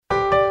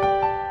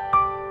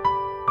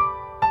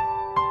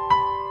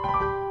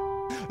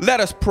Let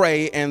us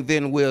pray, and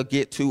then we'll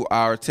get to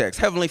our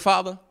text. Heavenly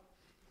Father,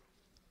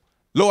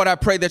 Lord, I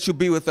pray that you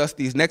be with us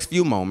these next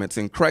few moments.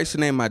 In Christ's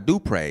name I do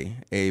pray.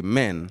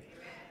 Amen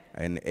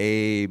and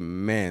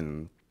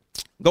amen.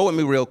 Go with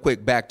me real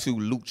quick back to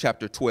Luke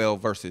chapter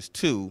 12, verses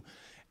 2.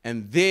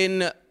 And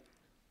then,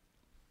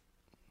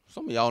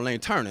 some of y'all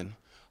ain't turning.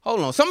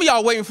 Hold on. Some of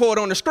y'all waiting for it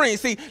on the screen.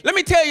 See, let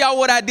me tell y'all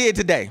what I did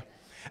today.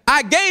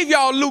 I gave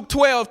y'all Luke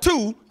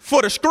 12:2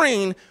 for the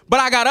screen, but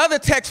I got other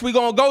texts we're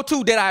going to go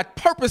to that I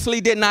purposely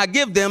did not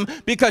give them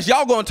because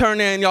y'all going to turn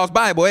there in y'all's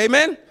Bible.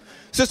 Amen?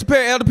 Sister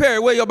Perry, Elder Perry,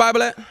 where your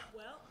Bible at?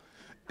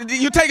 Well,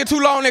 you take it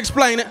too long to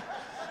explain it.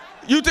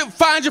 You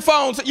find your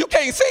phone. So you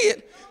can't see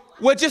it.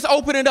 Well, just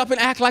open it up and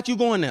act like you're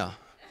going there.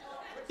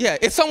 Yeah,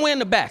 it's somewhere in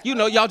the back. You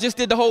know, y'all just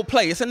did the whole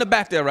play. It's in the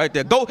back there, right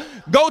there. Go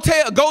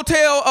tell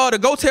the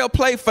Go Tell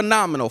play,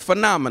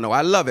 phenomenal.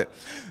 I love it.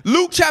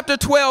 Luke chapter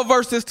 12,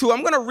 verses 2. I'm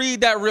going to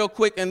read that real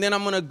quick, and then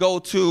I'm going to go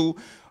to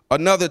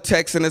another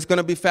text, and it's going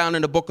to be found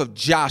in the book of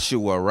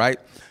Joshua, right?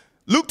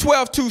 Luke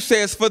 12:2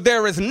 says, "For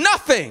there is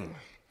nothing,"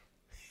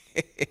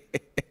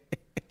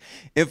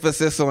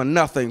 emphasis on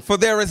nothing, "for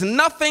there is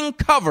nothing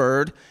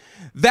covered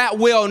that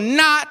will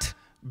not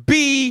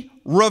be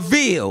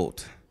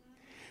revealed,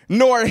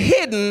 nor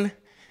hidden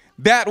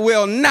that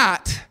will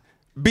not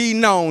be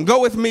known." Go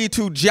with me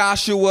to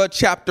Joshua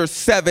chapter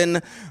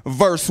 7,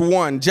 verse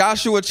 1.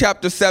 Joshua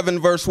chapter 7,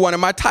 verse 1.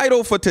 And my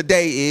title for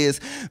today is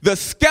 "The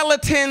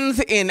Skeletons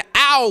in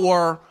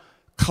Our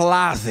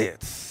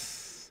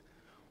Closets."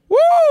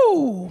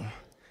 Woo!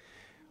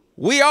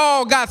 We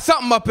all got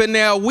something up in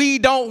there we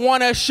don't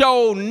want to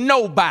show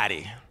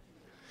nobody.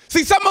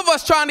 See, some of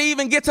us trying to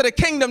even get to the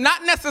kingdom,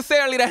 not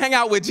necessarily to hang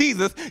out with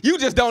Jesus. You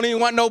just don't even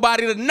want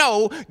nobody to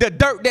know the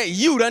dirt that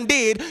you done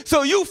did.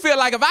 So you feel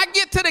like if I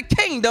get to the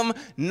kingdom,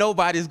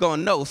 nobody's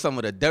going to know some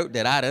of the dirt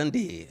that I done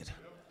did.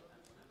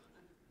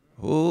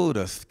 Ooh,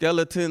 the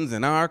skeletons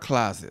in our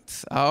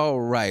closets. All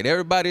right.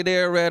 Everybody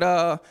there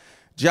at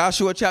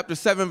Joshua chapter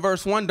 7,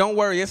 verse 1. Don't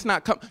worry. It's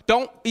not.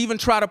 Don't even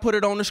try to put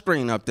it on the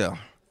screen up there.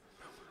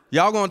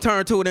 Y'all going to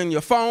turn to it in your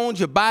phones,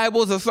 your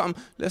Bibles or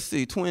something. Let's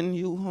see. Twin,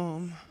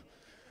 you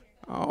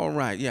all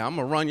right, yeah, I'm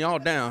going to run y'all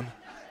down.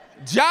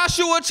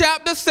 Joshua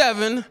chapter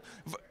 7.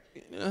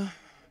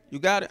 You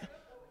got it?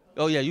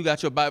 Oh, yeah, you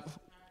got your Bible.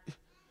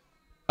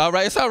 All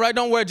right, it's all right.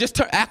 Don't worry. Just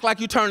act like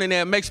you turning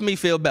there. It makes me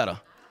feel better.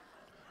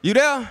 You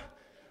there?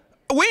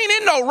 We ain't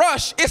in no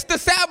rush. It's the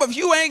Sabbath.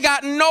 You ain't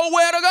got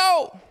nowhere to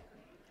go.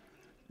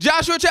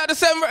 Joshua chapter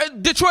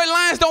 7. Detroit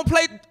Lions don't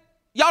play.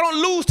 Y'all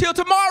don't lose till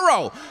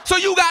tomorrow. So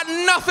you got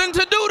nothing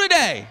to do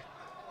today.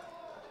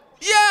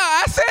 Yeah,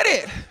 I said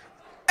it.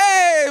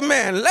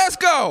 Amen. Let's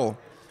go.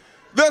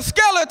 The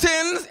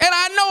skeletons, and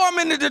I know I'm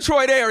in the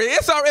Detroit area.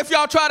 It's all right if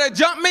y'all try to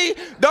jump me.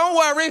 Don't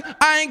worry.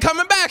 I ain't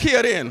coming back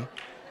here then.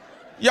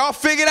 Y'all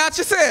figure it out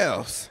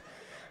yourselves.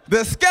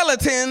 The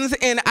skeletons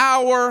in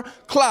our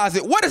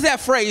closet. What does that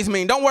phrase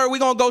mean? Don't worry. We're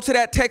going to go to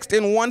that text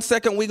in 1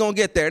 second. We're going to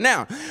get there.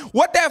 Now,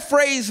 what that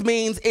phrase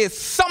means is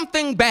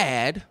something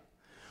bad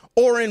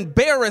or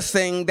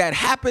embarrassing that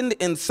happened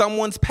in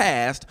someone's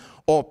past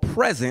or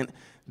present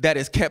that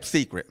is kept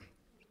secret.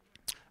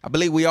 I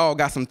believe we all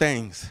got some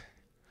things.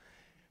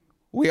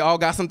 We all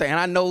got something. And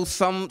I know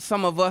some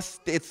of us,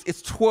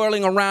 it's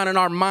twirling around in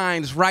our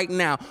minds right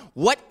now.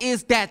 What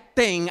is that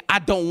thing I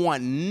don't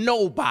want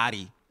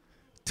nobody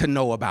to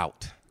know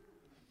about?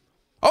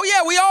 Oh,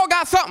 yeah, we all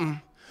got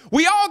something.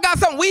 We all got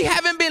something. We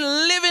haven't been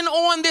living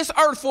on this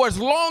earth for as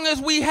long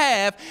as we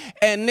have,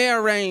 and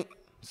there ain't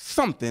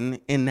something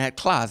in that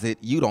closet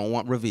you don't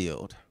want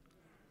revealed.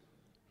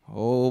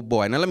 Oh,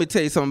 boy. Now, let me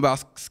tell you something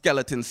about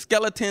skeletons.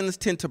 Skeletons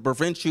tend to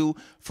prevent you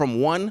from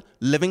one,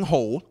 living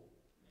whole,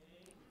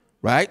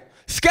 right?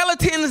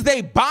 Skeletons,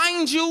 they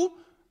bind you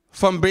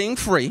from being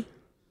free.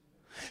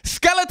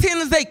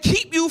 Skeletons, they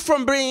keep you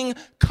from being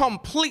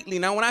completely,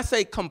 now when I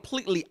say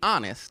completely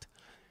honest,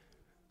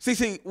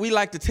 see, we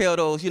like to tell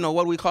those,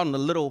 what we call them, the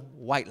little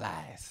white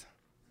lies.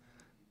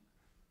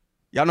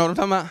 Y'all know what I'm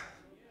talking about?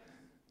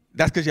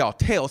 That's because y'all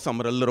tell some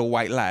of the little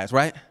white lies,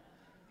 right?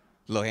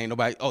 Look, ain't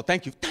nobody. Oh,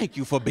 thank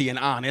you for being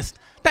honest.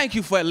 Thank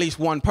you for at least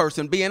one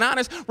person being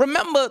honest.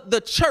 Remember, the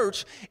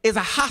church is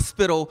a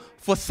hospital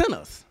for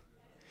sinners.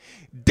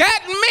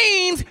 That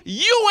means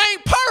you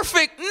ain't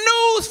perfect.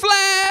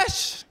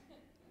 Newsflash.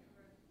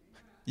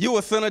 You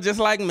a sinner just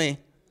like me.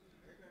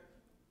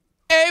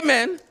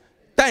 Amen.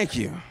 Thank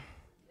you.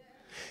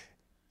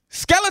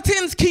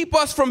 Skeletons keep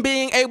us from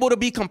being able to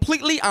be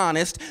completely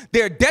honest.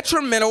 They're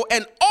detrimental,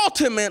 and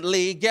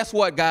ultimately, guess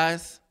what,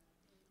 guys?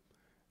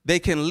 They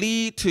can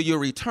lead to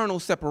your eternal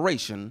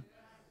separation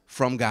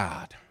from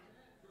God.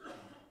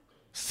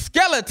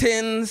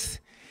 Skeletons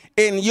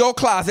in your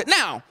closet.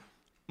 Now,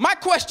 my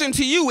question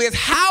to you is,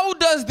 how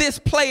does this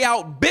play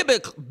out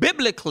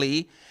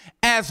biblically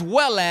as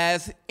well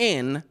as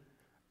in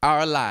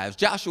our lives?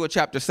 Joshua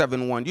chapter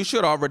 7:1. You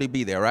should already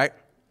be there, right?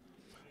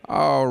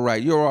 All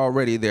right, you're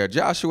already there.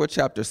 Joshua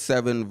chapter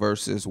 7,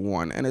 verses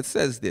 1. And it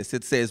says this.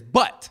 It says,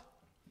 But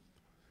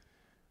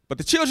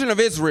the children of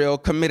Israel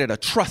committed a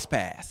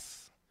trespass.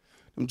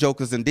 Them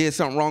jokers and did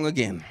something wrong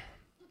again.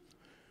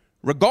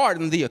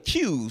 regarding the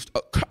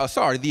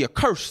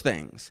accursed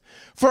things.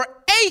 For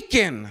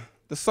Achan,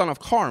 the son of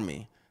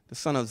Carmi, the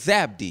son of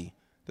Zabdi,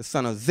 the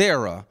son of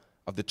Zerah,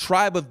 of the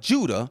tribe of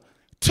Judah,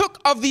 took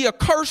of the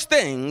accursed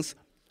things,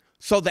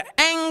 so the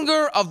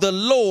anger of the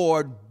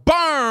Lord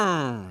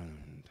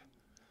burned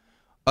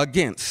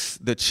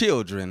against the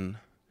children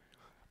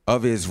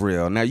of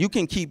Israel. Now, you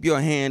can keep your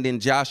hand in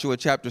Joshua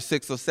chapter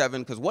 6 or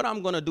 7, because what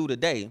I'm going to do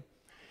today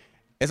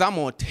is I'm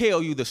going to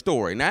tell you the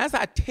story. Now, as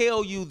I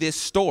tell you this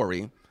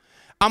story,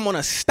 I'm going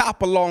to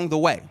stop along the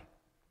way,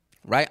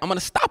 right? I'm going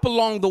to stop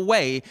along the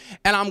way,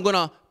 and I'm going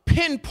to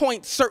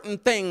pinpoint certain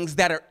things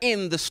that are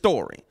in the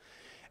story.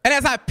 And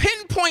as I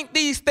pinpoint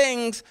these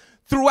things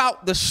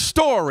throughout the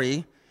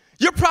story,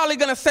 you're probably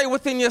going to say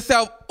within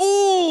yourself,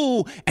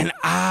 ooh, and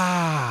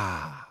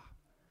ah.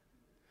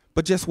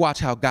 But just watch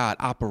how God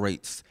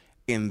operates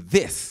in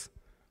this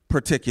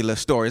particular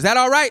story. Is that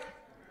all right?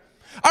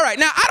 All right,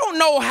 now I don't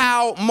know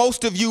how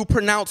most of you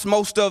pronounce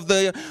most of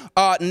the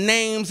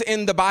names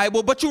in the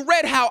Bible, but you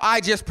read how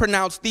I just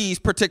pronounced these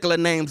particular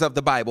names of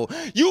the Bible.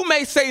 You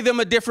may say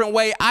them a different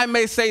way. I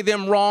may say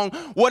them wrong,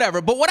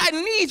 whatever. But what I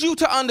need you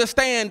to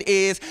understand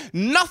is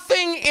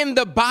nothing in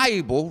the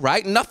Bible,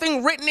 right?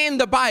 Nothing written in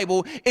the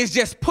Bible is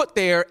just put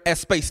there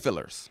as space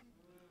fillers.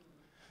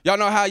 Y'all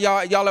know how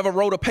y'all ever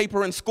wrote a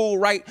paper in school,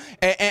 right?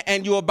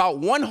 And you're about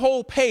one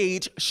whole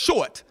page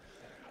short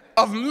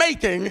of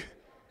making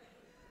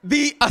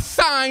the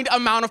assigned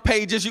amount of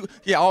pages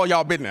all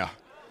y'all been there.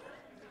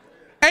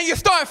 And you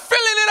start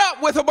filling it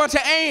up with a bunch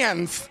of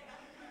ands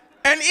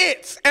and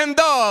its and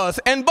thes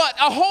and but,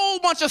 a whole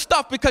bunch of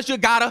stuff, because you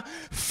gotta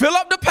fill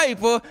up the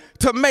paper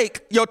to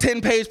make your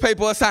 10-page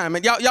paper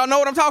assignment. Y'all know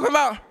what I'm talking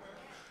about?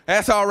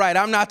 That's all right.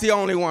 I'm not the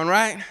only one,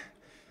 right?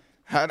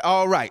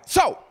 All right.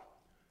 So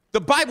the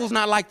Bible's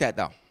not like that,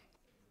 though.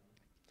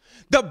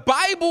 The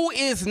Bible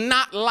is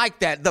not like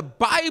that. The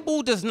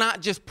Bible does not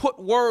just put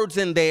words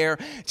in there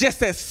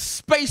just as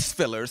space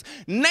fillers.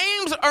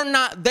 Names are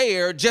not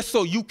there just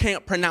so you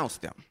can't pronounce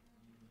them.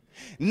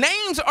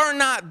 Names are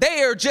not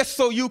there just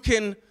so you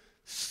can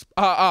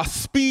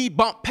speed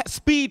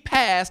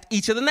past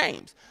each of the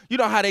names. You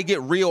know how they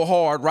get real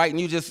hard, right?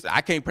 And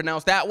I can't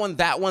pronounce that one,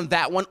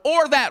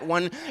 or that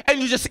one, and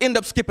you just end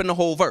up skipping the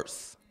whole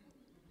verse.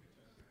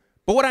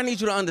 But what I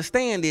need you to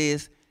understand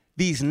is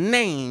these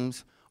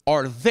names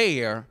are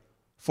there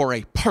for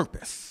a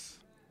purpose.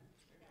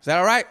 Is that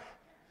all right?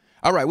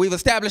 All right, we've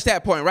established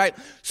that point, right?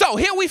 So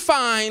here we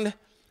find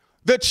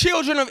the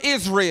children of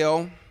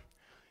Israel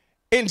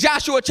in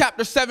Joshua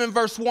chapter 7,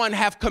 verse 1,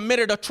 have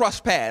committed a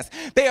trespass.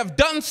 They have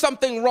done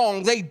something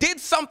wrong. They did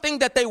something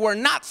that they were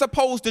not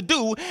supposed to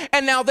do,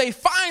 and now they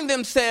find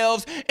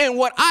themselves in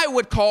what I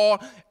would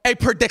call a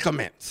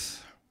predicament.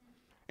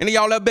 Any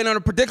of y'all ever been in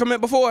a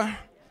predicament before?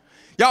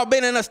 Y'all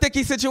been in a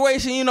sticky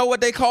situation? You know what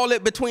they call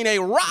it, between a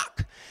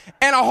rock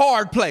and a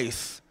hard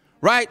place,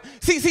 right?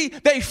 See,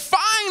 they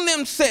find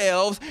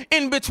themselves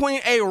in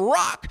between a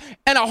rock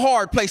and a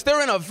hard place.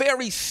 They're in a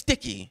very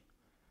sticky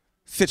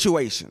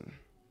situation.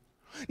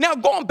 Now,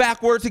 going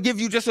backwards to give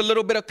you just a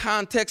little bit of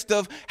context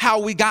of how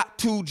we got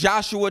to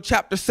Joshua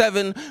chapter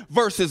 7,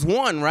 verses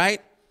 1,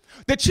 right?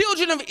 The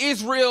children of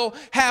Israel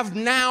have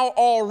now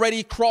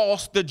already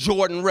crossed the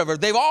Jordan River.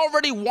 They've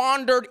already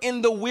wandered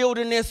in the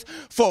wilderness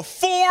for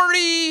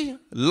 40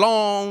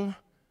 long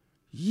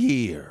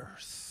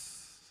years.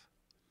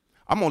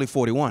 I'm only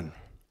 41.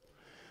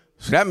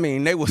 So that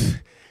means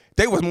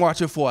they was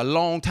marching for a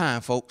long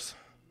time, folks.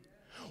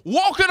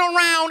 Walking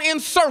around in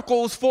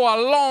circles for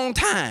a long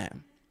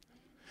time.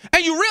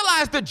 And you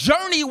realize the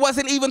journey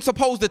wasn't even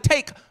supposed to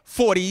take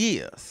 40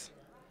 years.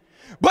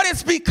 But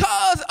it's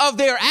because of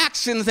their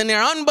actions and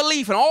their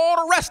unbelief and all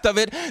the rest of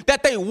it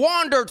that they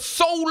wandered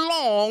so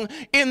long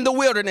in the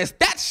wilderness.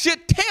 That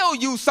should tell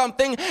you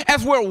something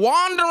as we're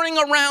wandering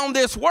around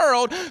this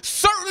world.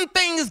 Certain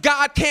things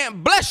God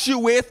can't bless you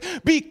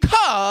with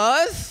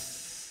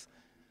because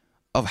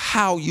of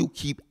how you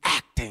keep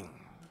acting.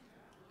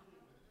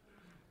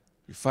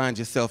 You find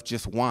yourself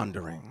just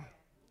wandering.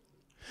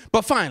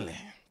 But finally,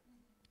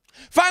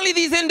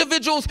 these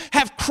individuals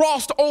have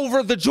crossed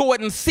over the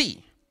Jordan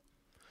Sea.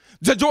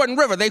 The Jordan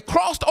River. They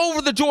crossed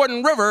over the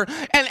Jordan River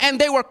and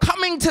they were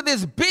coming to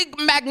this big,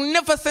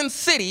 magnificent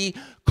city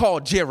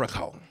called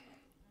Jericho.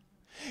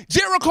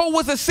 Jericho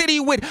was a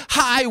city with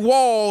high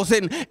walls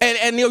and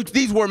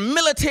these were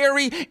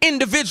military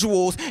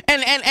individuals.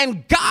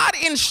 And God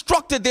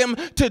instructed them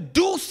to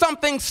do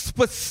something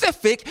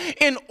specific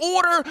in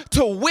order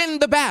to win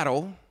the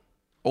battle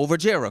over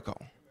Jericho.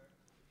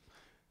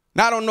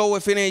 Now, I don't know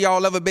if any of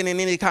y'all ever been in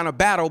any kind of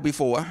battle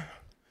before,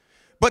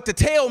 but to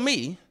tell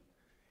me,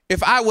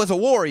 if I was a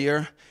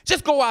warrior,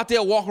 just go out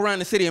there, walk around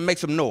the city and make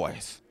some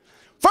noise.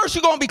 First,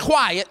 you're going to be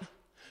quiet.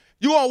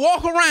 You're going to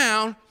walk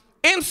around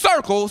in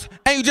circles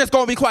and you're just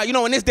going to be quiet. You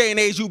know, in this day and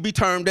age, you'd be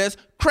termed as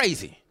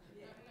crazy.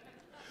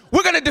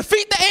 We're going to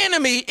defeat the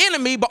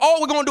enemy, but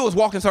all we're going to do is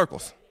walk in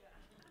circles.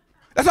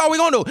 That's all we're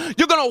going to do.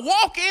 You're going to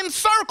walk in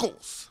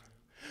circles.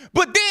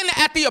 But then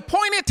at the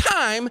appointed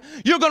time,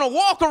 you're going to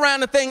walk around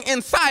the thing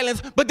in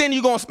silence, but then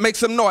you're going to make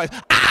some noise.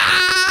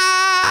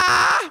 Ah!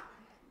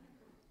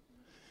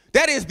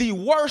 That is the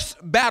worst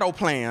battle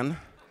plan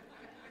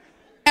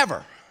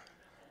ever.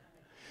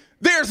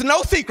 There's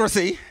no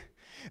secrecy.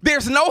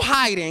 There's no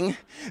hiding.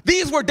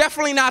 These were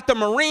definitely not the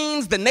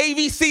Marines, the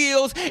Navy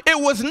SEALs. It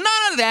was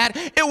none of that.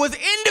 It was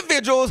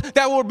individuals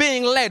that were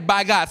being led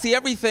by God. See,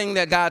 everything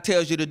that God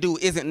tells you to do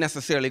isn't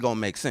necessarily going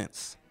to make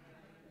sense.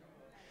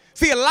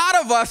 See, a lot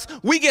of us,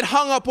 we get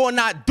hung up on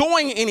not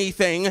doing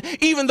anything,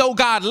 even though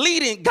God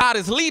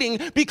is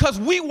leading, because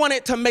we want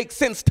it to make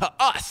sense to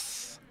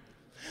us.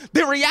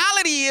 The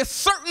reality is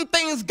certain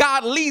things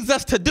God leads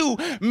us to do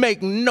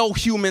make no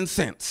human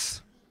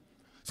sense.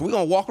 So we're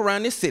going to walk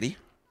around this city.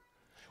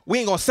 We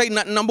ain't going to say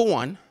nothing, number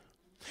one.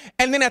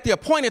 And then at the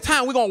appointed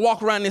time, we're going to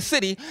walk around this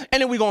city,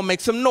 and then we're going to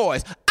make some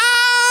noise.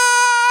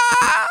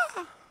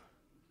 Ah!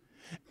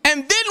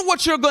 And then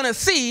what you're going to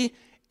see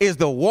is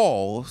the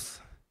walls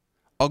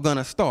are going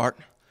to start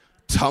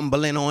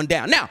tumbling on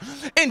down. Now,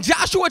 in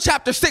Joshua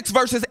chapter 6,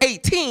 verses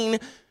 18,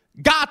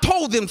 God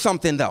told them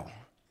something, though.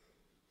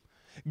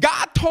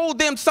 God told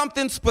them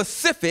something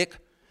specific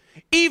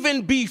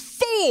even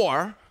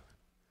before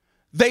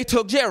they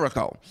took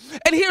Jericho.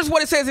 And here's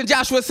what it says in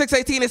Joshua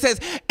 6:18. It says,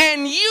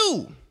 and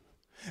you,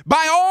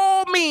 by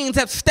all means,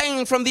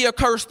 abstain from the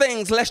accursed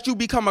things, lest you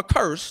become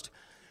accursed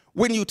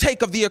when you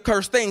take of the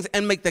accursed things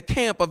and make the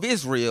camp of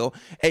Israel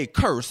a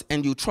curse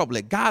and you trouble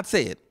it. God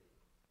said,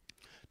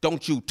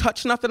 don't you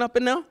touch nothing up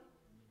in there.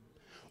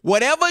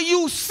 Whatever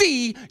you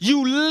see,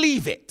 you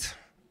leave it.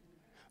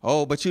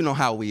 Oh, but you know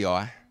how we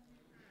are.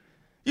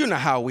 You know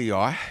how we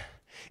are.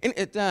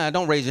 And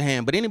don't raise your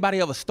hand, but anybody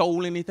ever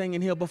stole anything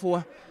in here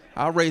before?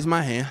 I'll raise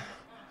my hand.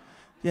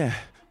 Yeah.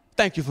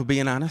 Thank you for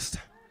being honest.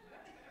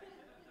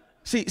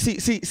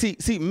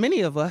 See,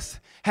 many of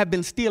us have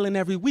been stealing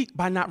every week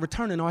by not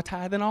returning our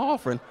tithe and our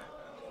offering.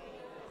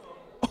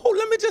 Oh,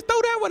 let me just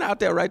throw that one out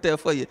there right there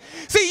for you.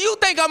 See, you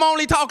think I'm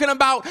only talking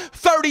about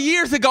 30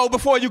 years ago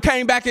before you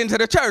came back into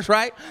the church,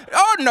 right?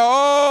 Oh,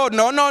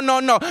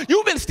 no.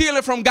 You've been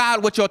stealing from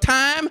God with your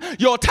time,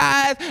 your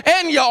tithe,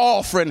 and your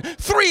offering.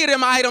 3 of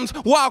them items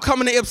while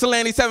coming to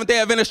Ypsilanti Seventh-day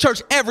Adventist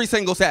Church every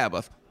single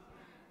Sabbath.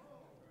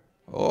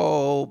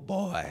 Oh,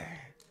 boy.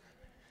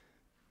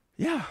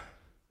 Yeah.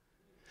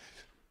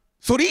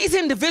 So these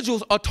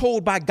individuals are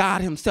told by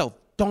God himself,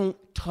 don't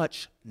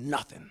touch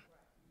nothing.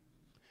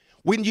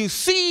 When you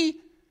see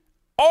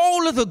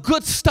all of the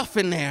good stuff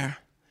in there,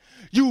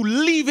 you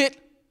leave it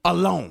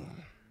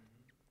alone.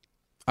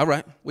 All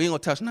right, we ain't gonna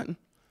touch nothing.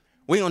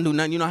 We ain't gonna do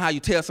nothing. You know how you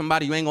tell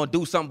somebody you ain't gonna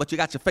do something, but you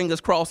got your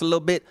fingers crossed a little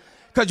bit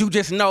because you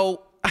just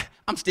know,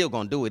 I'm still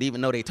gonna do it,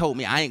 even though they told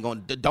me I ain't gonna,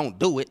 don't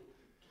do it.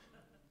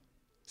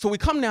 So we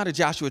come now to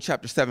Joshua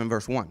chapter 7,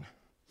 verse 1.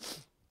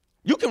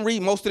 You can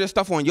read most of this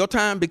stuff on your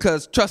time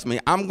because, trust me,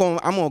 I'm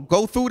gonna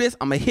go through this.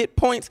 I'm gonna hit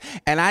points,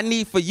 and I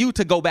need for you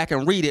to go back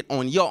and read it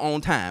on your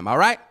own time, all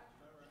right?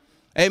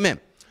 Amen.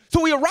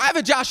 So we arrive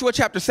at Joshua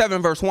chapter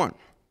 7, verse 1.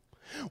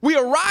 We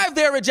arrive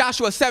there at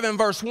Joshua 7,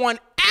 verse 1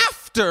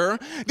 after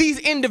these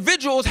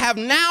individuals have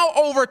now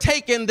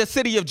overtaken the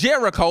city of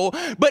Jericho,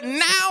 but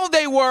now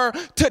they were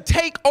to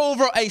take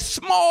over a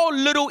small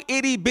little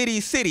itty-bitty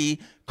city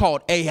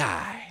called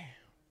Ai.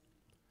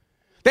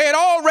 They had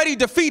already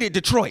defeated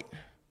Detroit.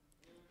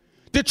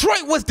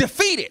 Detroit was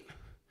defeated,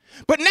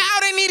 but now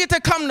they needed to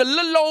come to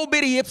little old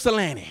bitty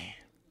Ypsilanti.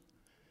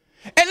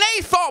 And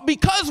they thought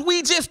because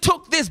we just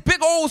took this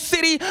big old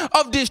city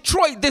of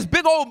Detroit, this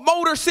big old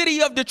motor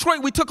city of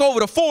Detroit, we took over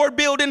the Ford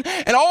building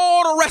and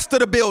all the rest of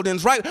the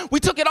buildings, right? We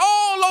took it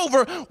all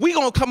over. We're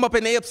going to come up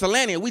in the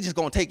Ypsilanti and we just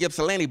going to take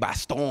Ypsilanti by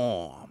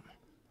storm.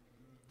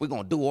 We're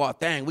going to do our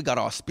thing. We got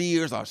our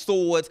spears, our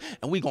swords,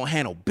 and we're going to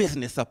handle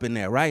business up in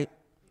there, right?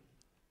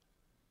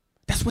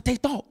 That's what they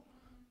thought.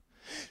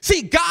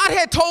 See, God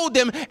had told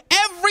them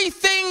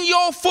everything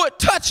your foot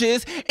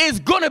touches is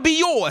going to be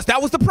yours.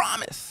 That was the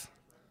promise.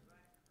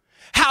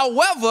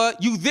 However,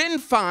 you then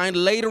find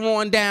later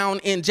on down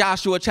in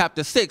Joshua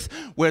chapter 6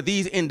 where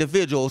these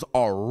individuals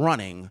are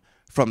running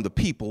from the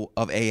people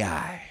of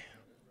Ai.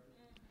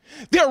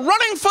 They're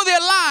running for their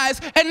lives,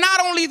 and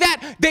not only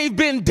that, they've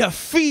been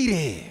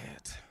defeated.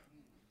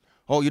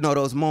 Oh, you know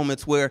those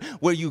moments where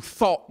you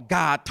thought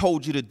God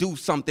told you to do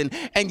something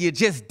and you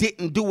just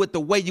didn't do it the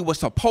way you were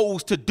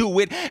supposed to do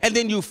it, and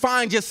then you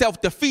find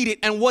yourself defeated,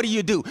 and what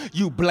do?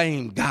 You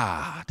blame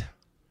God.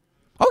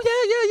 Oh,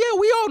 yeah.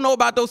 We all know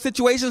about those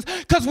situations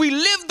because we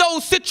live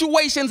those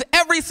situations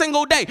every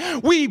single day.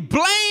 We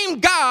blame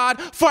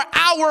God for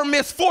our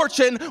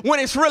misfortune when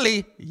it's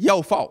really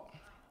your fault.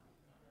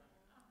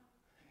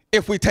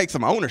 If we take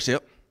some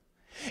ownership.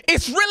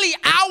 It's really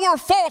our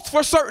faults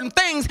for certain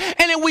things,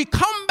 and then we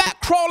come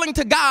back crawling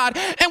to God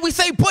and we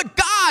say, but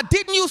God,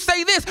 didn't you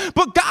say this?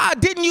 But God,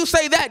 didn't you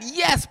say that?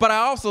 Yes, but I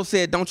also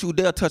said, don't you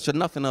dare touch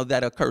nothing of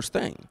that accursed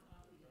thing.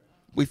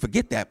 We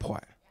forget that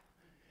part.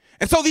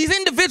 And so these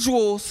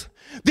individuals,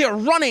 they're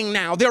running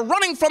now. They're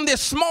running from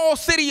this small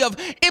city of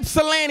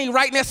Ypsilanti,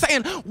 right? And they're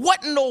saying,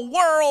 what in the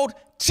world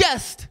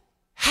just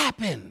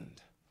happened?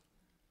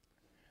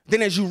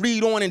 Then as you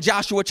read on in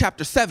Joshua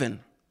chapter 7,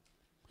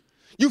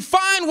 you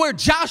find where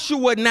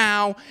Joshua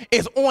now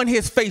is on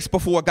his face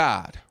before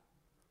God.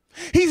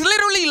 He's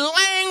literally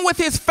laying with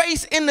his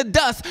face in the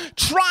dust,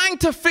 trying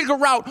to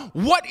figure out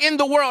what in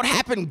the world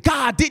happened.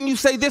 God, didn't you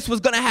say this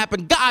was going to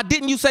happen? God,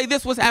 didn't you say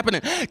this was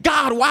happening?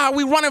 God, why are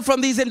we running from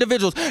these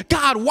individuals?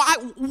 God, why?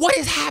 What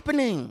is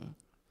happening?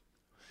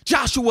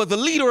 Joshua, the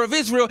leader of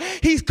Israel,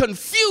 he's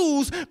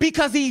confused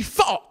because he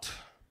thought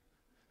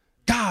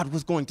God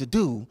was going to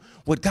do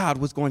what God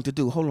was going to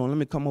do. Hold on, let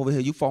me come over here.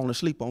 You falling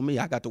asleep on me.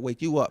 I got to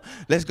wake you up.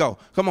 Let's go.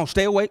 Come on,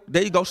 stay awake.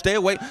 There you go, stay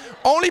awake.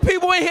 Only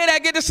people in here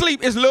that get to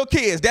sleep is little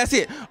kids. That's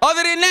it.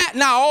 Other than that,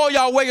 now all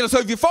y'all waking up. So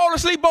if you fall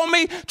asleep on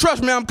me,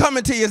 trust me, I'm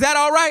coming to you. Is that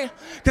all right?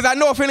 Because I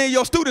know if any of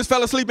your students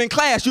fell asleep in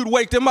class, you'd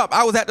wake them up.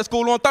 I was at the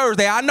school on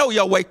Thursday. I know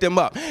y'all wake them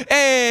up.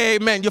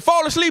 Amen. You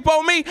fall asleep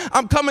on me,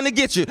 I'm coming to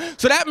get you.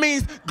 So that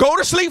means go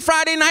to sleep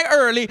Friday night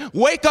early,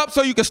 wake up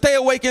so you can stay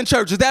awake in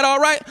church. Is that all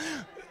right?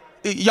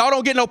 Y'all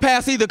don't get no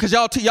pass either because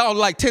y'all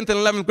like 10th and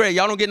 11th grade.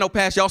 Y'all don't get no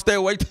pass. Y'all stay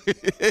awake.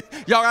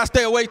 Y'all got to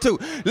stay awake too.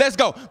 Let's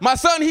go. My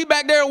son, he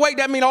back there awake.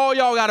 That means all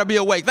y'all got to be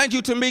awake. Thank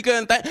you,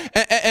 Tamika,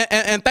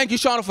 and thank you,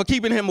 Shauna, for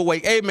keeping him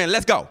awake. Amen.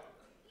 Let's go.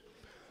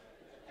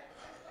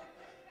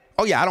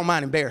 Oh, yeah, I don't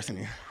mind embarrassing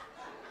you.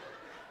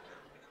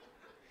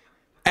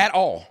 At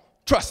all.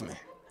 Trust me.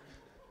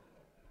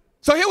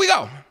 So here we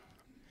go.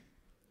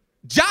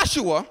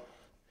 Joshua,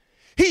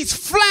 he's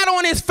flat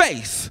on his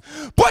face.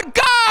 But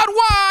God,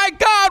 why?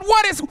 God,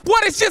 what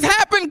has just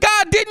happened?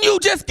 God, didn't you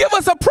just give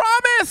us a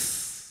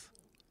promise?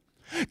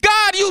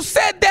 God, you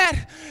said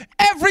that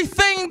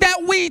everything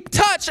that we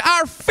touch,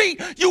 our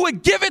feet, you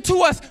would give it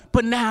to us.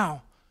 But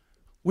now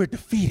we're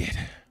defeated.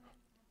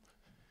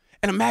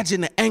 And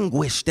imagine the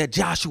anguish that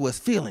Joshua is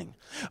feeling.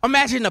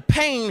 Imagine the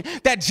pain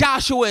that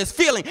Joshua is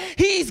feeling.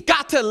 He's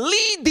got to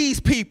lead these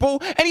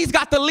people, and he's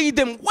got to lead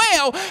them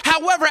well.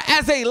 However,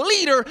 as a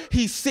leader,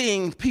 he's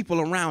seeing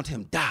people around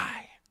him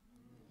die.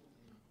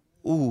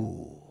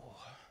 Ooh.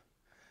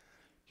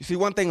 You see,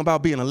 one thing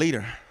about being a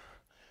leader,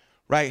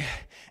 right?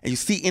 And you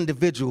see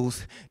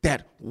individuals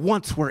that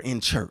once were in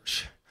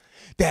church,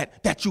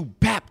 that you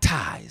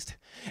baptized,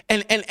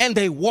 and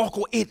they walk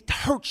away. It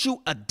hurts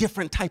you a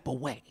different type of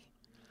way.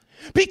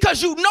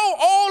 Because you know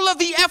all of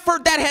the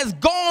effort that has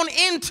gone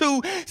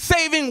into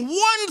saving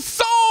one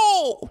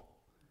soul.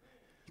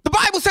 The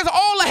Bible says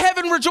all of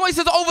heaven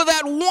rejoices over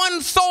that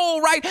one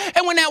soul, right?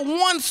 And when that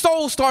one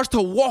soul starts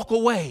to walk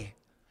away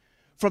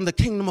from the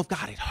kingdom of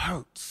God, it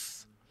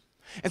hurts.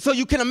 And so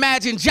you can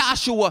imagine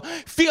Joshua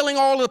feeling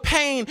all the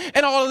pain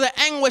and all of the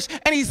anguish,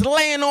 and he's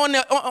laying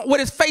with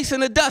his face in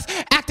the dust,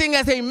 acting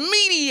as a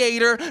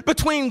mediator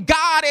between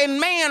God and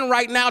man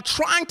right now,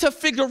 trying to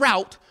figure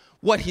out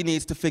what he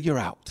needs to figure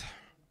out.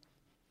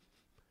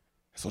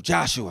 So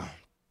Joshua,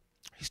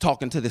 he's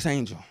talking to this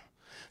angel,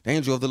 the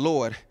angel of the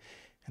Lord,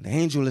 and the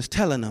angel is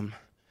telling him,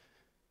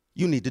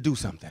 you need to do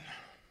something.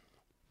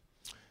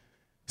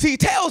 See, he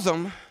tells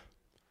him,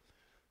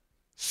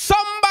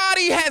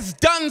 somebody has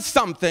done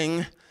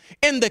something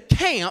in the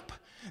camp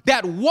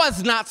that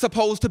was not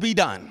supposed to be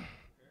done.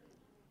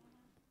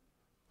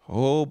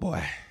 Oh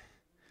boy.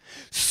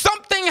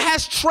 Something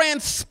has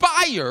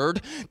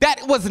transpired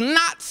that was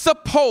not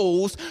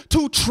supposed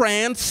to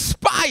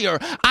transpire.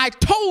 I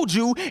told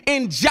you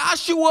in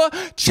Joshua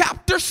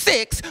chapter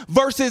 6,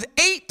 verses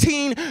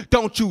 18,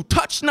 don't you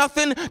touch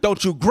nothing,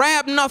 don't you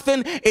grab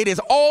nothing. It is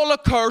all a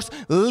curse.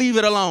 Leave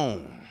it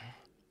alone.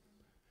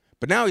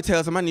 But now he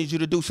tells him, I need you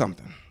to do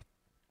something,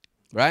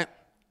 right?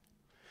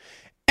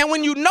 And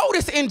when you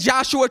notice in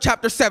Joshua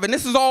chapter 7,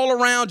 this is all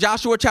around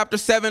Joshua chapter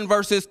 7,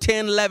 verses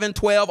 10, 11,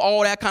 12,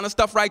 all that kind of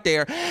stuff right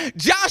there.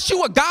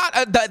 Joshua,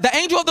 God, the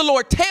angel of the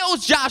Lord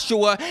tells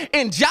Joshua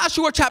in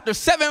Joshua chapter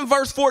 7,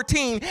 verse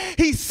 14,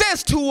 he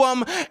says to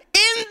him,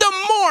 in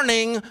the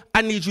morning,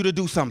 I need you to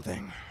do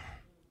something.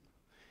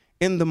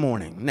 In the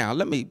morning. Now,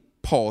 let me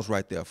pause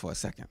right there for a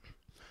second.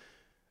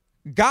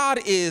 God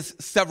is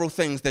several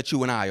things that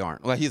you and I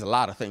aren't. Well, he's a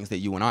lot of things that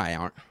you and I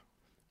aren't,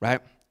 right?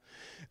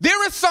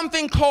 There is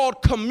something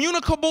called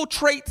communicable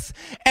traits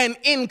and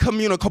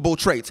incommunicable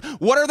traits.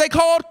 What are they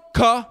called?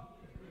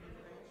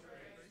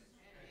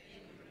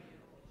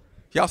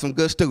 Y'all some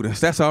good students.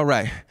 That's all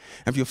right.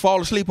 If you fall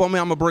asleep on me,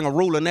 I'm going to bring a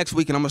ruler next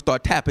week and I'm going to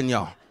start tapping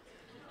y'all.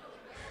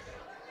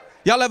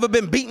 Y'all ever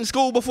been beat in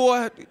school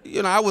before?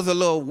 You know, I was a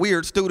little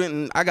weird student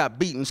and I got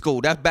beat in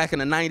school. That's back in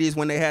the 90s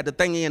when they had the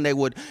thingy and they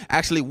would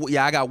actually,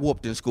 yeah, I got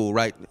whooped in school,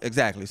 right?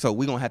 Exactly. So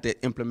we're going to have to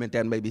implement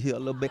that maybe here a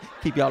little bit,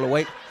 keep y'all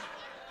awake.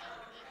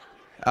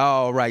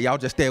 All right, y'all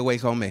just stay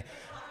awake on me.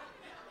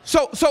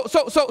 So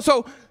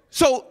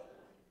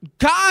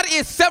God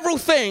is several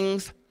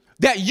things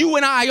that you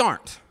and I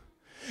aren't.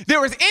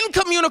 There is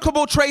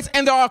incommunicable traits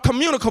and there are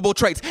communicable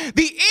traits.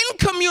 The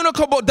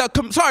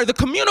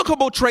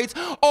communicable traits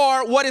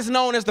are what is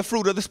known as the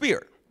fruit of the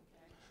Spirit.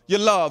 Your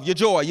love, your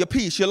joy, your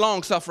peace, your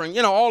long suffering,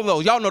 you know, all of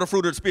those. Y'all know the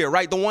fruit of the Spirit,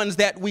 right? The ones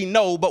that we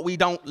know but we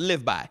don't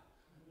live by.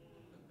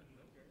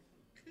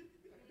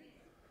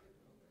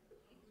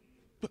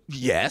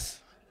 Yes.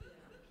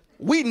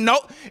 We know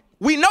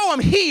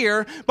them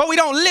here, but we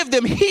don't live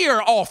them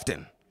here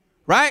often,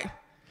 right?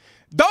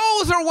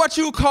 Those are what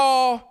you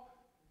call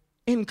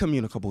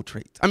communicable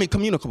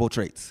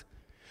traits.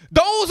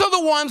 Those are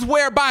the ones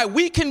whereby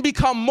we can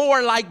become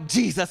more like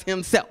Jesus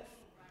himself.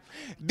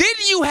 Then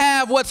you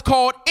have what's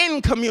called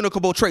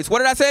incommunicable traits. What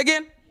did I say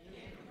again?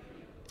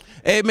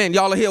 Amen.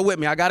 Y'all are here with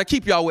me. I got to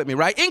keep y'all with me,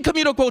 right?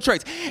 Incommunicable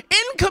traits.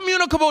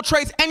 Incommunicable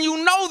traits, and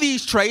you know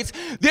these traits,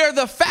 they're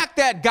the fact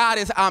that God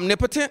is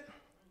omnipotent.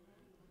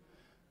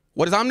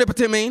 What does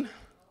omnipotent mean?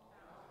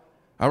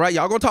 All right,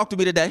 y'all going to talk to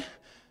me today.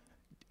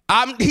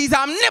 He's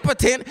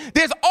omnipotent.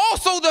 There's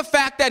also the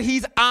fact that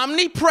he's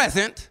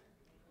omnipresent,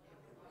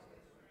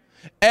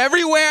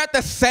 everywhere at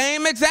the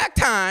same exact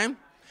time.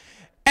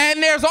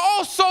 And there's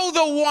also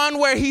the one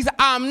where he's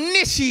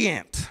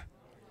omniscient,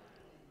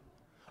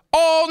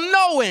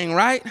 all-knowing,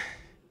 right?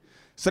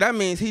 So that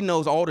means he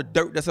knows all the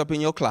dirt that's up in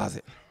your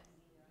closet.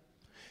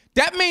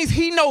 That means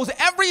he knows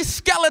every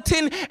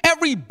skeleton,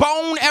 every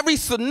bone, every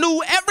sinew,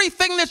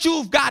 everything that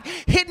you've got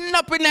hidden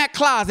up in that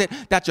closet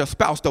that your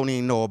spouse don't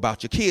even know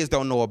about, your kids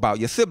don't know about,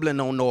 your sibling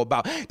don't know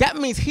about. That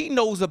means he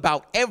knows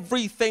about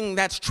everything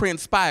that's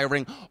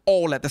transpiring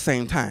all at the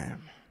same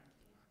time.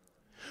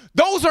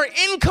 Those are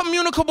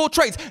incommunicable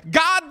traits.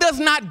 God does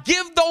not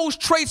give those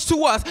traits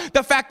to us.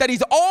 The fact that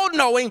he's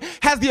all-knowing,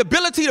 has the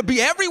ability to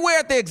be everywhere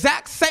at the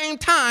exact same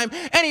time,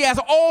 and he has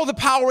all the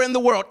power in the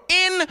world.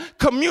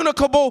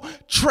 Incommunicable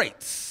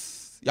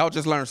traits. Y'all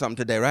just learned something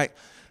today, right?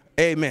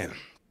 Amen.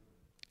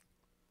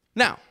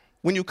 Now,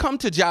 when you come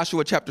to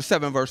Joshua chapter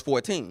 7, verse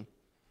 14,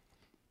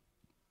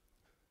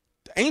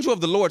 the angel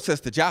of the Lord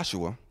says to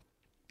Joshua,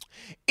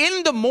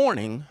 in the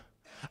morning,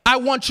 I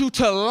want you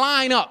to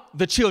line up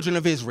the children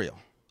of Israel.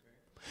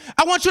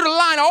 I want you to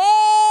line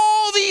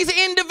all these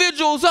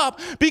individuals up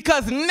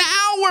because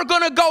now we're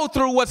going to go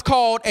through what's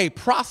called a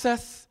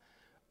process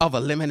of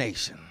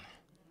elimination.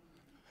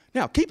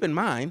 Now, keep in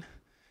mind,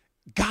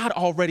 God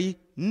already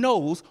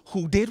knows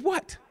who did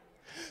what.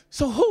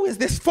 So who is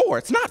this for?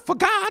 It's not for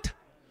God.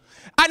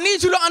 I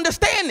need you to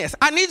understand this.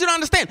 I need you to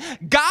understand.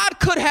 God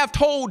could have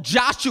told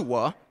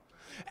Joshua,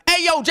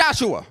 hey, yo,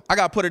 Joshua, I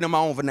got to put it in my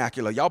own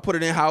vernacular. Y'all put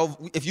it in how,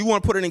 if you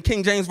want to put it in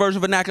King James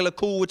Version vernacular,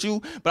 cool with you,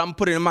 but I'm going to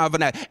put it in my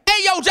vernacular.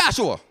 Hey, yo,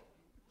 Joshua.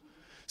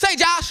 Say,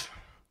 Josh.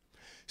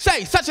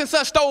 Say, such and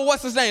such stole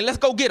what's his name. Let's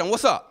go get him.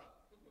 What's up?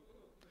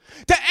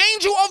 The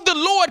angel of the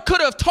Lord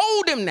could have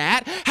told him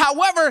that.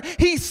 However,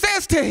 he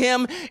says to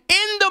him,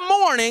 in the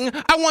morning,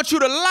 I want you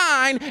to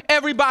line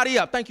everybody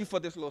up. Thank you for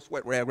this little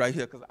sweat rag right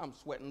here because I'm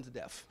sweating to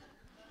death.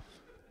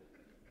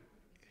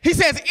 He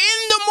says,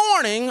 in the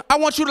morning, I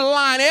want you to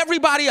line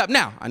everybody up.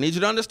 Now, I need you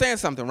to understand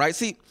something, right?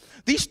 See,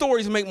 these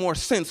stories make more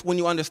sense when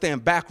you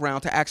understand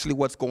background to actually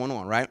what's going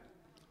on, right?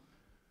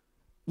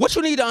 What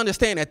you need to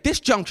understand at this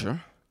juncture,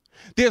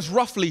 there's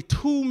roughly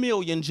 2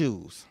 million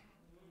Jews.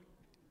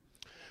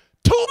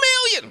 2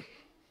 million.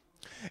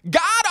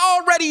 God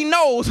already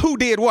knows who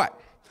did what.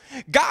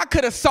 God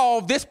could have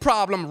solved this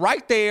problem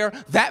right there,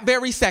 that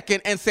very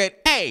second, and said,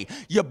 hey,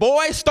 your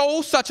boy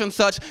stole such and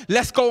such.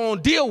 Let's go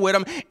on deal with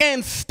him.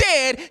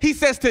 Instead, he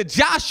says to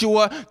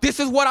Joshua, this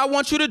is what I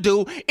want you to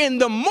do. In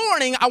the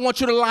morning, I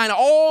want you to line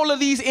all of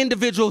these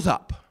individuals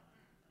up.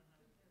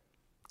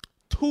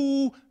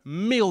 2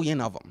 million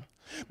of them.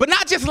 But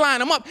not just line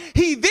them up.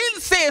 He then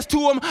says to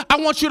him, I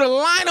want you to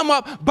line them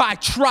up by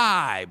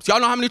tribes. Y'all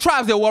know how many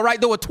tribes there were, right?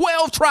 There were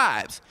 12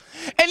 tribes.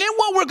 And then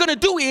what we're going to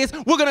do is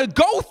we're going to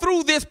go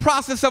through this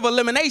process of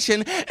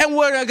elimination, and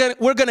we're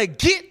going to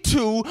get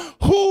to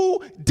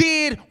who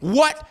did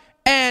what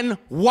and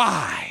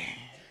why.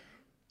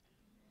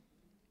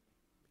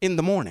 In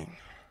the morning.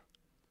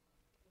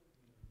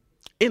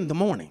 In the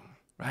morning,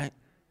 right?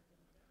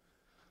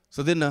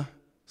 So then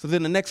the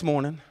next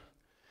morning,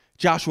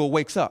 Joshua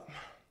wakes up.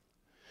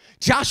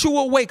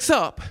 Joshua wakes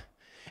up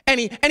and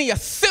he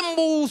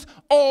assembles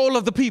all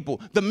of the people,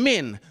 the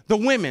men, the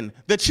women,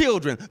 the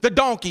children, the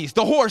donkeys,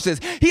 the horses.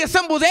 He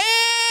assembles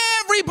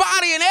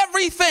everybody and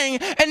everything,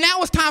 and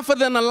now it's time for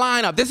them to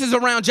line up. This is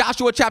around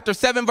Joshua chapter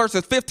 7,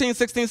 verses 15,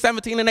 16,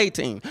 17, and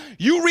 18.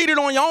 You read it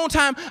on your own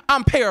time.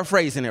 I'm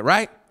paraphrasing it,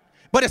 right?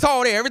 But it's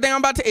all there. Everything I'm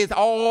about to, it's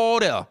all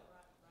there.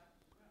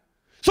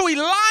 So he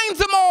lines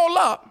them all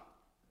up,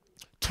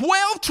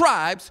 12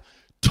 tribes,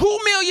 2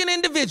 million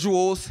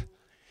individuals,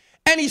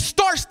 and he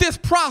starts this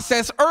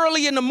process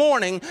early in the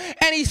morning,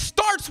 and he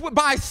starts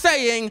by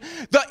saying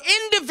the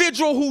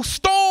individual who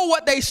stole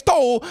what they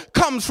stole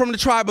comes from the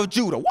tribe of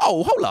Judah.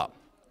 Whoa, hold up.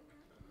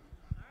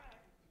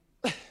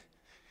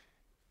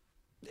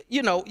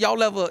 You know,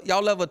 y'all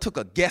ever took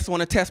a guess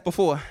on a test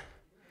before?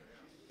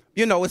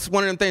 You know, it's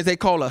one of them things they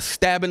call a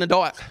stab in the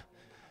dark.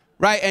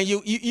 Right? And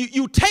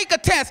you take a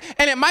test,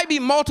 and it might be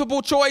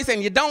multiple choice,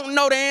 and you don't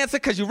know the answer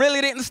because you really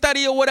didn't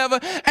study or whatever,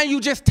 and you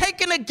just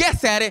taking a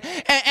guess at it,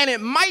 and it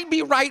might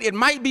be right, it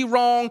might be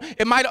wrong,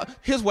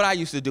 here's what I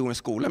used to do in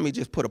school. Let me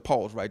just put a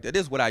pause right there.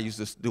 This is what I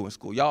used to do in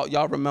school.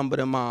 Y'all remember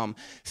them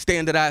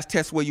standardized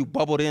tests where you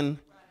bubbled in?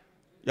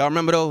 Y'all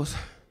remember those?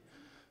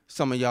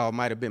 Some of y'all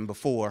might have been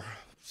before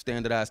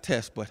standardized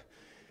tests, but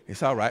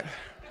it's all right.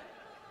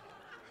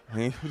 I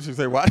mean, you should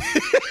say what?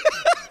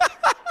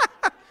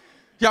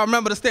 Y'all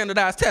remember the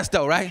standardized test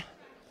though, right?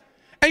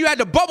 And you had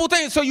the bubble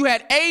thing, so you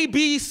had A,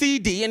 B, C,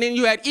 D, and then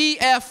you had E,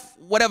 F,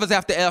 whatever's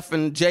after F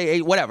and J,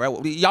 A, whatever.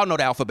 Y'all know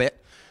the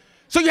alphabet.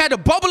 So you had to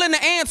bubble in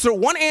the answer,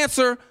 one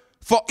answer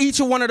for each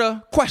of one of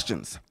the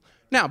questions.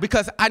 Now,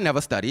 because I never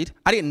studied,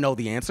 I didn't know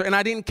the answer, and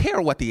I didn't care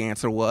what the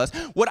answer was.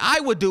 What I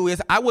would do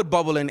is I would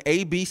bubble in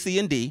A, B, C,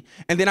 and D,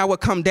 and then I would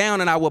come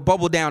down and I would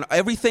bubble down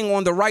everything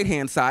on the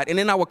right-hand side, and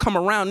then I would come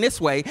around this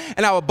way,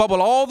 and I would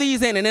bubble all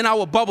these in, and then I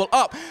would bubble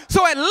up.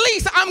 So at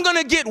least I'm going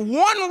to get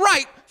one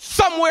right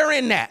somewhere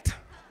in that.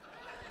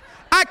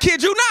 I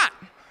kid you not.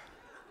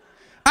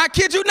 I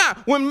kid you not.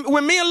 When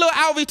me and Lil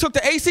Alvy took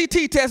the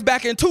ACT test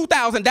back in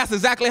 2000, that's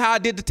exactly how I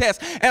did the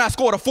test, and I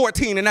scored a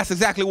 14, and that's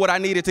exactly what I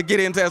needed to get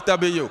into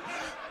SWU.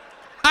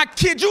 I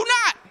kid you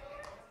not.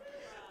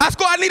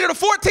 I needed a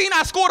 14,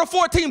 I scored a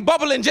 14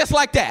 bubbling just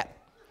like that.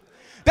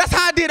 That's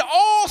how I did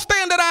all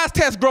standardized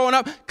tests growing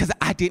up, because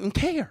I didn't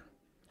care.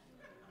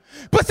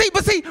 But see,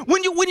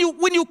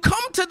 when you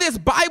come to this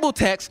Bible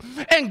text,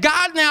 and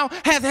God now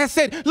has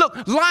said, look,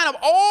 line up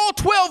all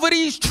 12 of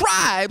these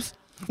tribes.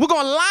 We're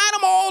going to line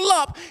them all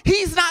up.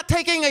 He's not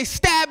taking a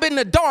stab in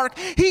the dark.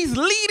 He's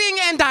leading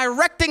and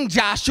directing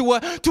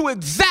Joshua to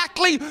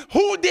exactly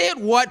who did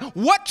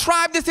what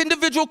tribe this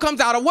individual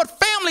comes out of, what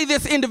family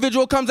this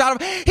individual comes out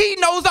of. He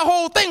knows the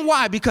whole thing.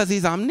 Why? Because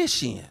he's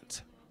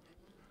omniscient.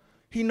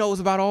 He knows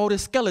about all the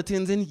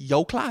skeletons in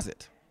your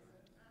closet.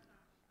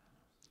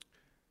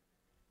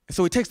 And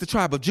so he takes the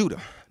tribe of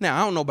Judah.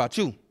 Now, I don't know about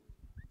you,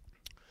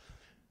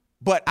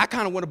 but I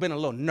kind of would have been a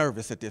little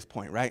nervous at this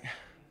point, right?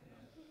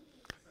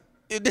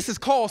 This is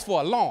cause for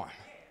alarm.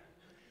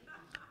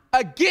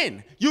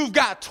 Again, you've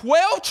got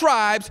 12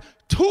 tribes,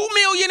 2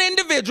 million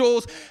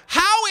individuals.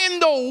 How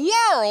in the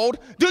world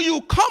do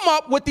you come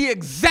up with the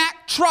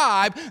exact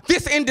tribe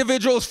this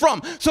individual is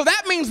from? So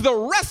that means the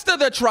rest of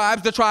the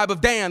tribes, the tribe of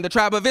Dan, the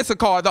tribe of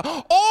Issachar,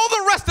 all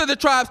the rest of the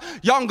tribes,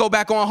 y'all can go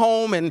back on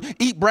home and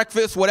eat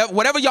breakfast,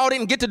 whatever y'all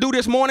didn't get to do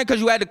this morning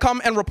because you had to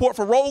come and report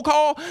for roll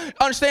call.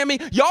 Understand me?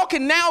 Y'all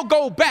can now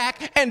go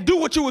back and do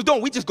what you was doing.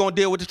 We just going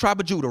to deal with the tribe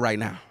of Judah right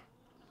now.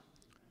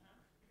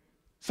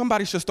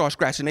 Somebody should start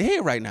scratching their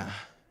head right now.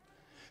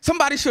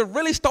 Somebody should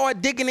really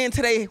start digging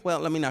into well,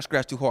 let me not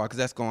scratch too hard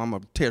because I'm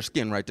going to tear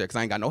skin right there because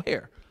I ain't got no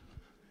hair.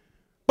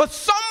 But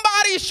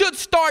somebody should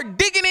start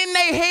digging in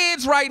their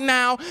heads right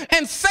now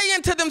and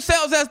saying to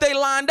themselves as they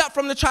lined up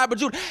from the tribe of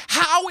Judah,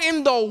 how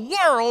in the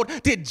world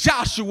did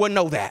Joshua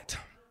know that?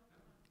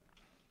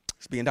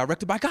 It's being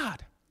directed by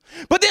God.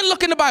 But then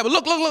look in the Bible.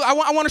 Look. I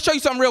want to show you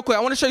something real quick.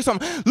 I want to show you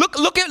something.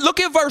 Look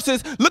at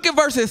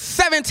verses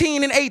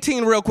 17 and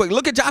 18 real quick.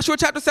 Look at Joshua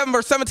chapter 7,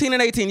 verse 17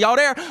 and 18. Y'all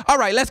there? All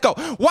right, let's go.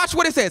 Watch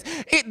what it says.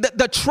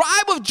 The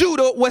tribe of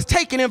Judah was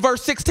taken in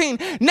verse 16.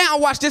 Now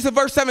watch this in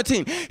verse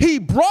 17. He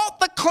brought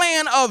the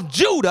clan of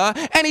Judah,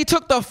 and he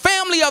took the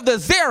family of the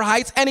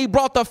Zerahites, and he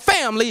brought the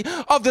family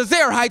of the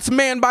Zerahites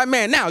man by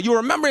man. Now, you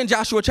remember in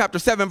Joshua chapter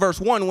 7,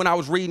 verse 1, when I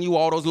was reading you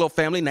all those little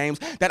family names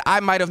that I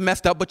might have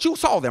messed up, but you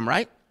saw them,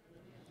 right?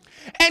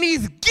 And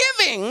he's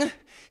giving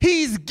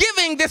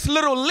this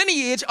little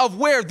lineage of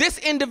where this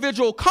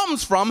individual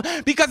comes from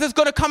because it's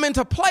going to come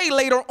into play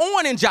later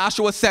on in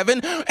Joshua 7.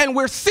 And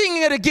we're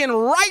seeing it again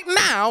right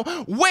now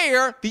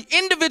where the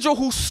individual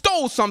who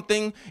stole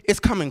something is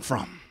coming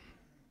from.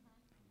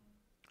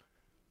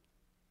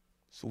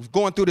 So we're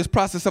going through this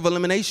process of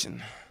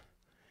elimination.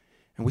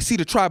 And we see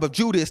the tribe of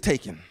Judah is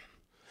taken.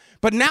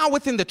 But now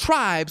within the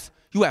tribes,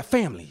 you have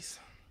families.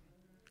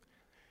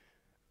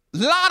 A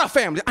lot of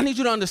families. I need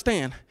you to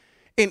understand.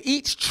 In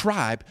each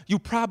tribe, you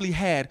probably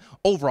had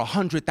over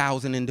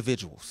 100,000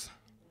 individuals.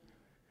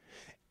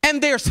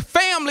 And there's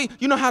family.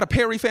 You know how the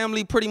Perry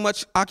family pretty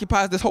much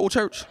occupies this whole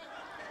church?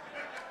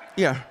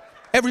 Yeah.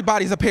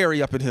 Everybody's a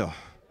Perry up in here.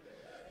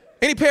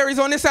 Any Perrys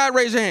on this side?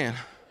 Raise your hand.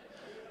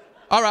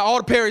 All right,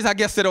 all the Perrys, I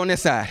guess, sit on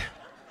this side.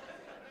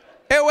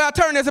 Everywhere I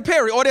turn, there's a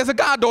Perry, or there's a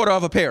goddaughter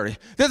of a Perry.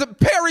 There's a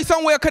Perry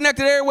somewhere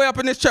connected everywhere up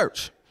in this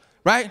church,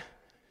 right?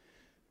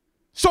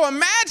 So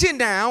imagine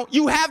now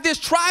you have this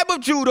tribe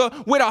of Judah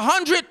with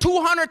 100,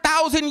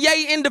 200,000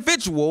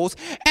 individuals,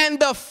 and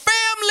the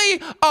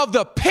family of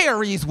the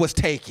Perrys was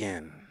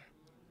taken.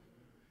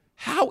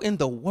 How in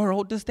the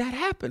world does that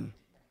happen?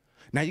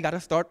 Now you got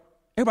to start.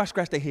 Everybody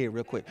scratch their head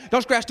real quick.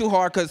 Don't scratch too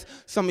hard because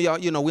some of y'all,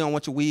 we don't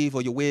want your weave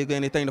or your wig or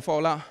anything to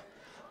fall out.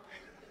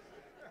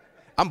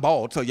 I'm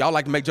bald, so y'all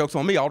like to make jokes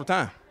on me all the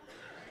time.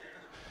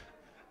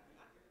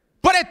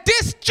 But at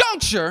this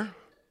juncture,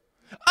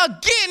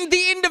 again,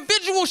 the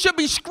individual should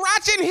be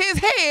scratching his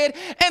head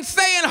and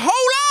saying, hold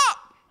up.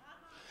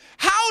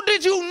 How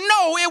did you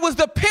know it was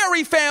the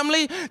Perry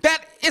family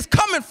that is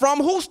coming from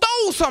who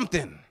stole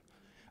something?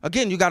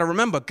 Again, you got to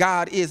remember,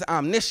 God is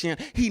omniscient.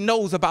 He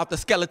knows about the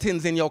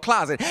skeletons in your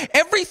closet.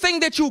 Everything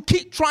that you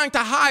keep trying to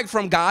hide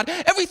from God,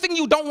 everything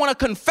you don't want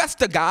to confess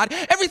to God,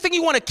 everything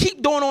you want to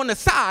keep doing on the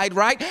side,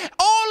 right?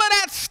 All of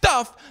that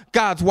stuff,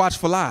 God's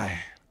watchful eye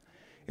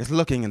is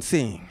looking and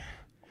seeing.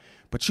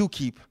 But you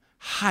keep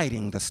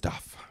hiding the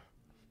stuff.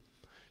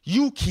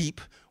 You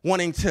keep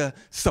wanting to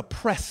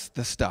suppress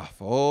the stuff.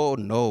 Oh,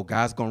 no,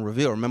 God's going to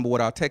reveal. Remember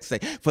what our text say,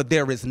 for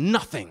there is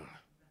nothing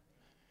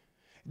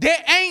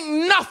There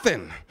ain't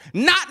nothing,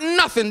 not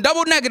nothing,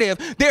 double negative.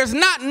 There's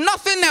not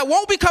nothing that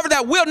won't be covered,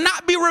 that will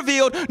not be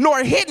revealed,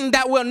 nor hidden,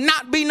 that will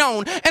not be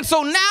known. And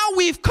so now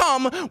we've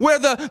come where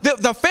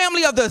the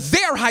family of the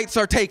Zerahites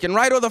are taken,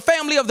 right? Or the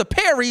family of the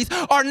Perrys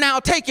are now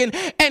taken.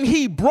 And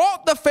he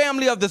brought the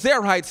family of the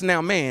Zerahites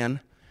now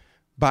man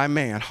by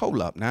man.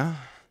 Hold up now.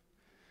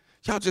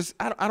 Y'all just,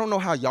 I don't know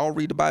how y'all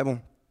read the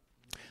Bible.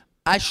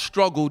 I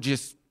struggle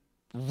just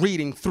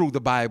reading through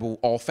the Bible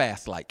all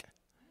fast like.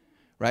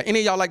 Right? Any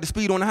of y'all like to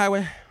speed on the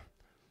highway?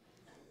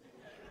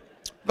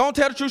 Don't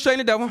tell the truth, shame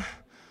the devil.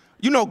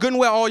 You know good and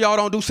well all y'all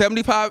don't do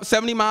 70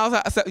 miles.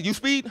 You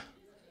speed?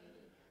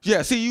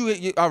 Yeah, see,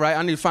 you all right,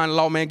 I need to find a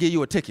lawman, give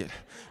you a ticket.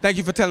 Thank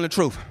you for telling the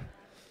truth.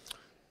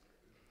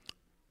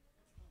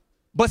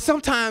 But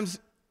sometimes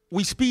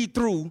we speed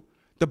through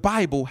the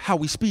Bible how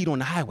we speed on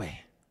the highway.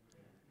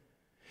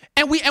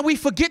 And we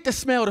forget to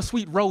smell the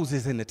sweet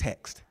roses in the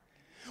text.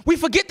 We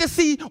forget to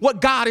see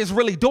what God is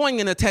really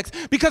doing in the text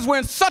because we're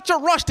in such a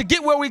rush to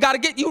get where we got to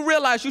get. You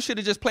realize you should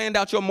have just planned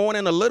out your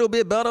morning a little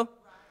bit better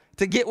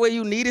to get where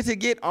you needed to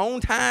get on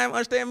time,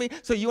 understand me?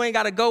 So you ain't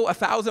got to go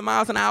 1,000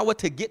 miles an hour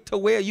to get to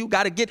where you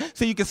got to get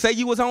so you can say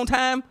you was on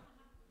time.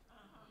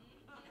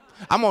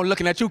 I'm only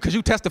looking at you because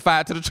you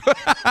testified to the truth.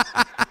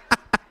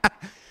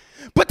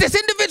 But this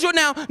individual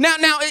now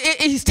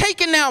he's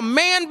taken now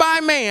man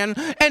by man,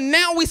 and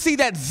now we see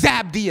that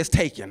Zabdi is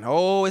taken.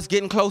 Oh, it's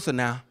getting closer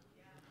now.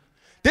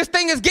 This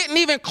thing is getting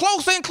even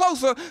closer and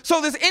closer.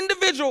 So this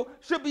individual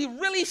should be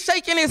really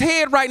shaking his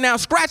head right now,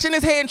 scratching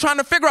his head and trying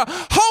to figure out,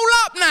 hold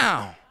up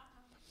now.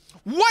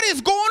 What is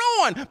going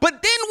on?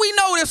 But then we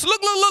notice,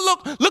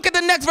 look at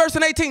the next verse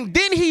in 18.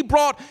 Then he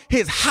brought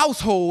his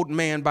household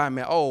man by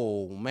man.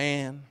 Oh,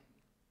 man.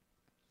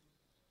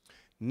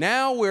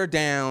 Now we're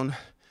down.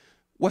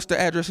 What's the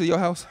address of your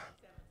house?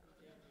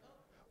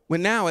 We're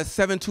now at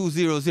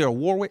 7200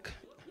 Warwick.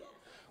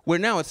 We're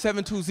now at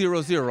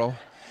 7200.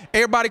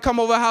 Everybody come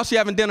over the house, you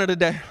having dinner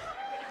today.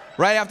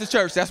 Right after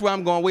church, that's where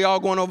I'm going. We all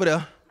going over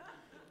there.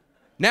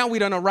 Now we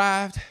done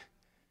arrived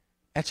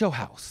at your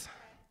house.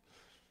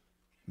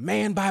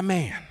 Man by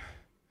man.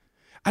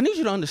 I need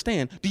you to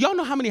understand, do y'all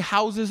know how many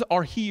houses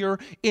are here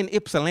in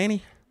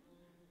Ypsilanti?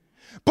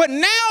 But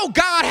now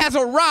God has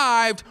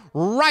arrived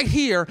right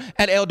here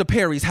at Elder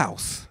Perry's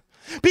house.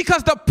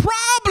 Because the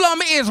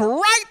problem is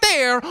right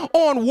there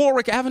on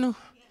Warwick Avenue.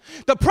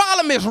 The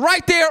problem is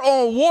right there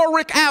on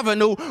Warwick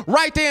Avenue,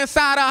 right there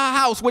inside our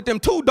house with them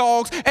 2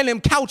 dogs and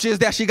them couches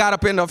that she got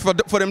up in there for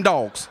them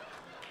dogs.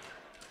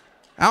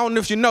 I don't know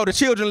if you know, the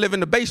children live in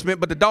the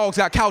basement, but the dogs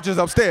got couches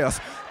upstairs.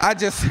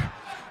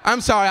 I'm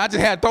sorry, I just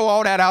had to throw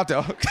all that out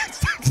there.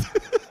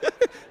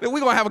 We're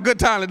going to have a good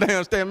time today,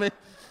 understand me?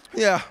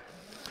 Yeah.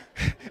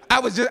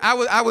 It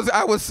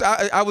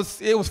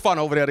was fun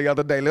over there the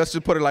other day. Let's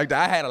just put it like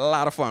that. I had a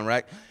lot of fun,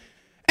 right?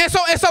 And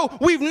so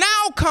we've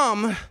now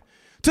come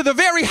to the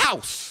very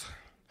house,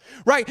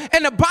 right?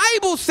 And the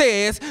Bible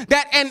says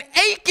that and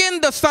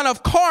Achan, the son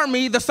of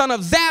Carmi, the son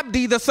of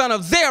Zabdi, the son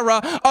of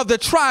Zerah of the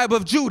tribe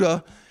of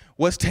Judah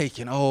was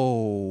taken.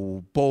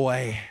 Oh,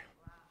 boy.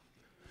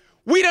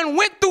 We done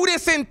went through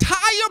this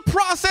entire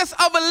process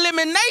of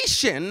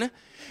elimination,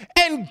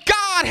 and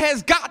God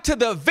has got to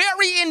the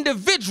very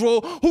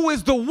individual who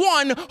is the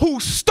one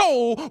who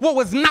stole what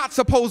was not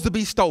supposed to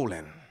be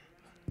stolen.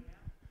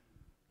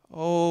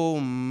 Oh,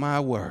 my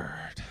word.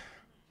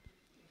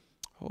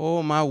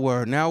 Oh, my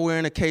word. Now we're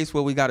in a case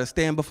where we got to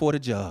stand before the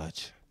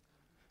judge.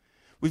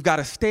 We've got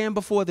to stand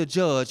before the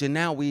judge, and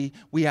now we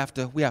have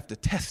to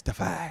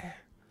testify,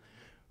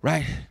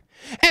 right?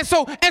 And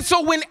so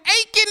when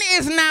Achan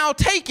is now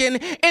taken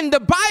in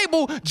the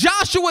Bible,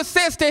 Joshua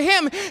says to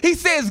him, he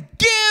says,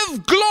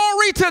 give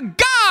glory to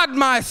God,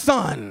 my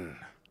son.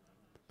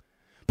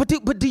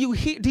 But do you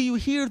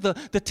hear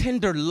the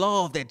tender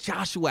love that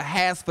Joshua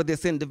has for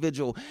this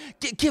individual?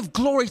 Give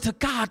glory to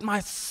God,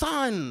 my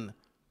son.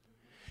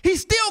 He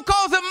still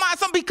calls him my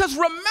son because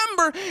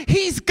remember,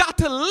 he's got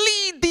to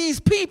lead these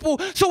people,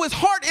 so his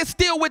heart is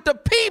still with the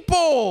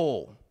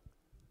people.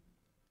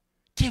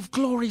 Give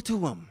glory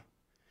to him.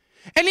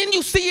 And then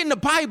you see in the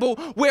Bible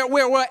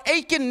where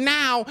Achan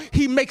now,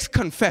 he makes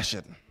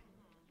confession.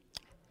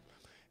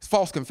 It's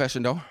false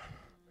confession though.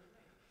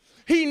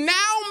 He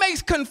now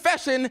makes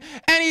confession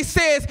and he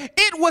says,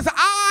 it was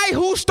I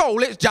who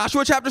stole it.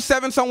 Joshua chapter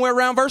 7, somewhere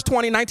around verse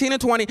 20, 19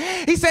 and 20.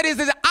 He said, it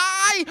is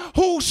I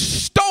who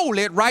stole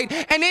it, right?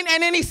 And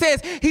then he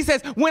says,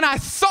 when I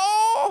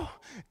saw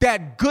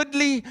that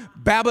goodly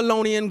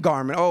Babylonian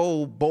garment,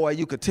 oh boy,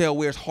 you could tell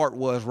where his heart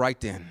was right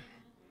then.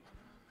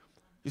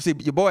 You see,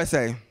 your boy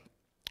say,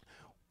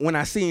 when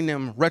I seen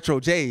them retro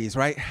J's,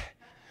 right?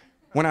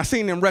 When I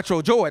seen them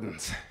retro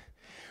Jordans.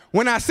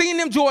 When I seen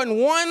them Jordan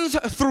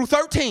 1s through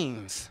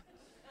 13s.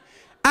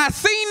 I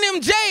seen them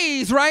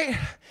J's, right?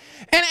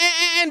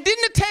 And then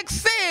the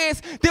text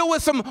says there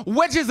was some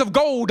wedges of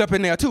gold up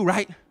in there too,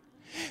 right?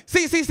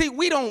 See,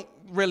 we don't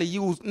really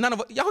use, none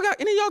of y'all got,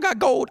 any of y'all got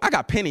gold? I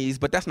got pennies,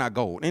 but that's not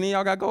gold. Any of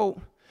y'all got gold?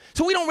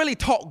 So we don't really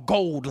talk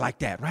gold like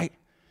that, right?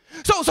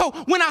 So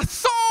when I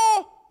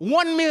saw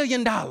 $1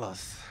 million,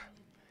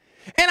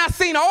 and I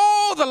seen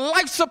all the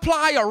life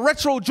supply of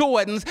retro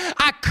Jordans,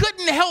 I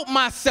couldn't help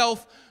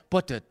myself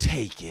but to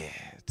take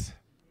it.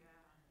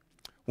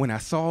 When I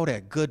saw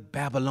that good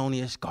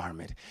Babylonian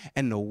garment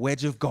and the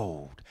wedge of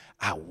gold,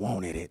 I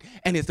wanted it.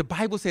 And as the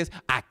Bible says,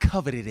 I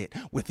coveted it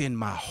within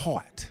my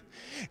heart.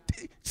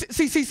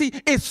 See,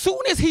 as soon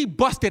as he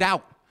busted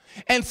out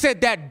and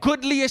said that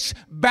goodliest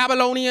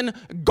Babylonian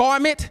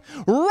garment,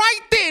 right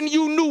then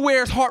you knew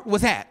where his heart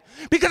was at.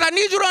 Because I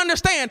need you to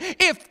understand,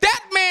 if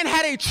that man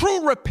had a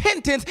true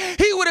repentance,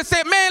 he would have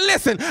said, man,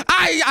 listen,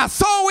 I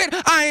saw it,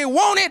 I ain't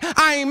want it,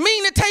 I ain't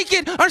mean to take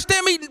it,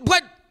 understand me?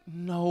 But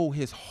no,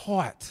 his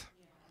heart,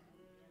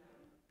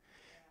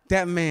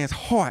 that man's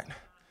heart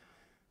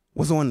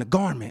was on the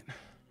garment,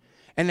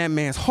 and that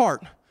man's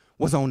heart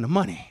was on the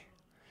money.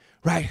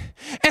 Right?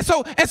 And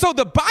so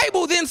the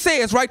Bible then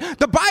says, right?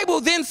 The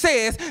Bible then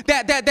says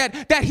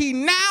that he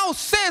now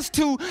says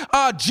to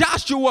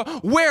Joshua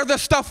where the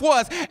stuff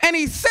was. And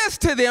he says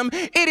to them,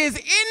 it is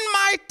in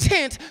my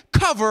tent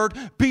covered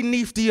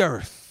beneath the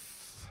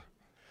earth.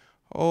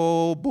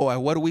 Oh boy,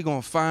 what are we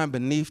going to find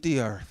beneath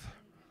the earth?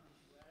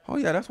 Oh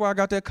yeah, that's why I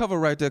got that cover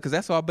right there, because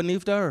that's all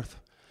beneath the earth.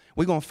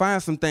 We're going to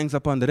find some things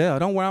up under there.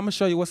 Don't worry, I'm going to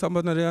show you what's up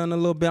under there in a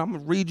little bit. I'm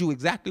going to read you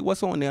exactly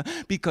what's on there,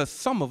 because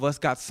some of us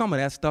got some of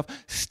that stuff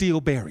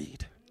still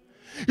buried.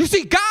 You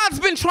see, God's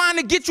been trying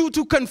to get you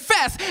to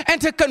confess and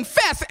to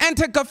confess and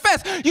to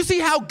confess. You see,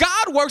 how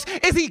God works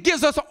is he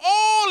gives us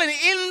all an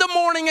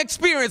in-the-morning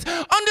experience.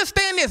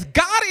 Understand this.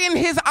 God in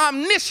his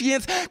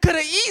omniscience could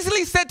have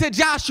easily said to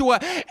Joshua,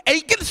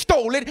 Achan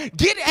stole it,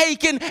 get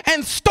Achan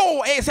and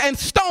stone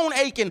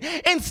Achan.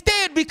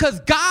 Instead, because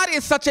God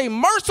is such a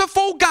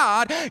merciful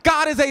God,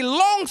 God is a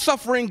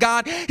long-suffering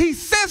God, he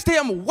says to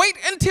him, wait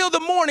until the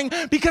morning,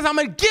 because I'm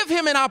going to give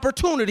him an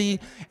opportunity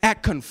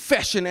at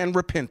confession and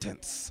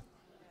repentance.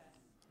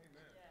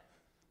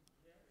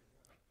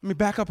 Let me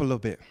back up a little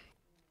bit.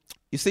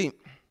 You see,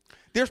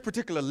 there's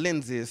particular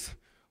lenses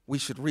we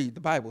should read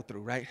the Bible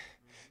through, right?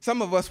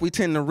 Some of us, we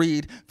tend to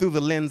read through the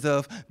lens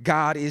of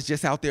God is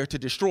just out there to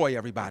destroy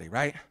everybody,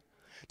 right?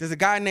 There's a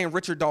guy named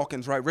Richard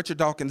Dawkins, right? Richard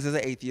Dawkins is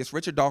an atheist.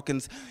 Richard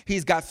Dawkins,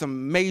 he's got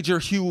some major,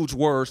 huge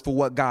words for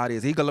what God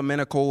is.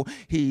 Egomaniacal,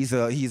 he's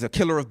a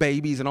killer of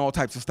babies and all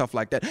types of stuff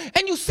like that.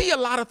 And you see a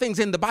lot of things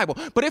in the Bible.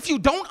 But if you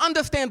don't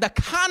understand the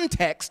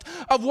context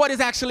of what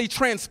is actually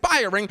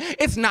transpiring,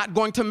 it's not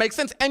going to make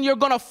sense. And you're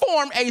going to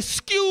form a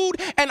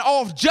skewed and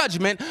off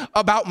judgment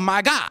about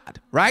my God,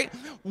 right?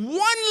 One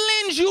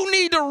lens you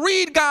need to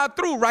read God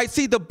through, right?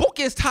 See, the book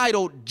is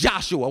titled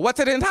Joshua. What's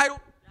it entitled?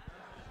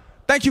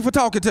 Thank you for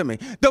talking to me.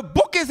 The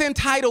book is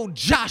entitled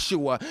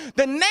Joshua.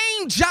 The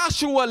name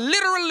Joshua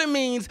literally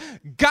means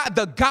God,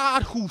 the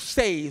God who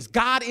saves.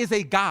 God is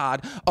a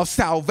God of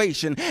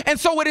salvation. And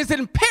so it is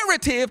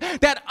imperative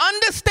that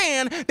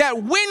understand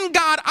that when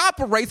God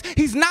operates,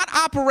 he's not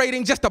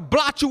operating just to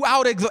blot you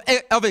out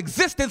of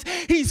existence.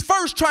 He's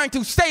first trying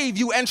to save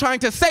you and trying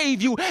to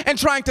save you and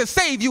trying to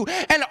save you.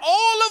 And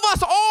all of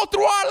us all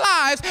through our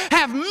lives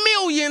have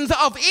millions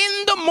of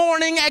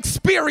in-the-morning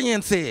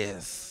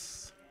experiences.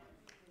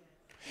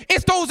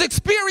 It's those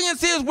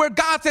experiences where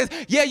God says,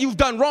 yeah, you've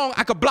done wrong.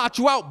 I could blot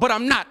you out, but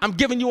I'm not. I'm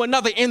giving you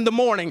another in the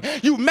morning.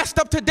 You messed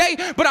up today,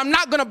 but I'm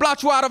not going to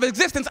blot you out of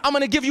existence. I'm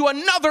going to give you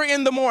another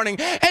in the morning.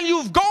 And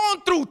you've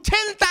gone through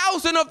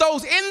 10,000 of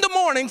those in the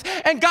mornings,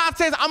 and God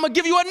says, I'm going to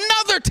give you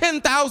another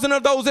 10,000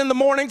 of those in the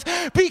mornings,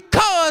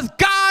 because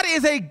God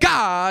is a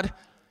God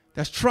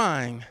that's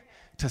trying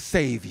to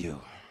save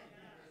you.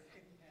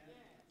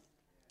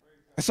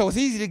 And so it's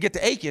easy to get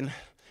to Achan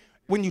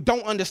when you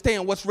don't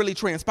understand what's really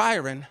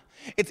transpiring.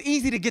 It's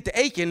easy to get to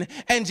Achan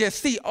and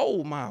just see,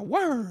 oh my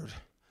word.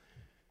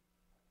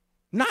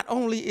 Not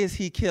only is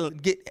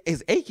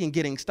is Achan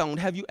getting stoned,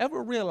 have you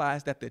ever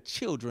realized that the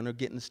children are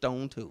getting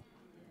stoned too?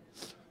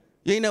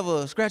 You ain't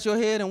never scratch your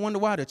head and wonder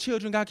why the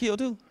children got killed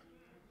too?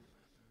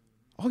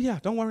 Oh yeah,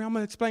 don't worry, I'm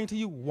going to explain to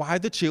you why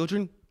the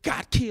children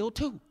got killed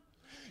too.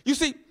 You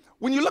see,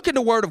 when you look at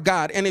the word of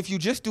God, and if you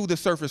just do the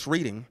surface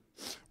reading,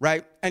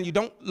 right, and you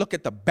don't look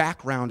at the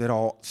background at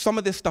all, some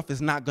of this stuff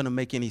is not going to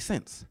make any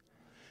sense.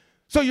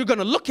 So you're going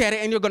to look at it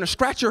and you're going to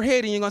scratch your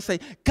head and you're going to say,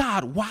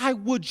 God, why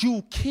would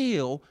you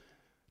kill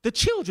the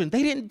children?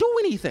 They didn't do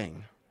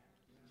anything.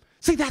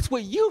 See, that's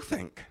what you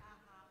think.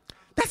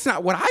 That's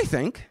not what I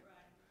think.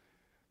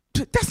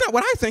 That's not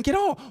what I think at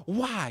all.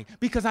 Why?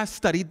 Because I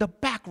studied the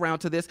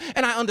background to this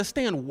and I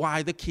understand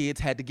why the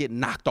kids had to get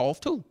knocked off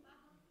too.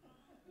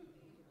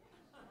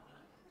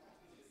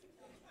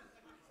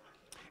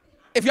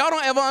 If y'all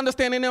don't ever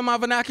understand any of my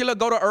vernacular,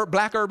 go to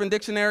Black Urban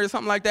Dictionary or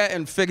something like that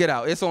and figure it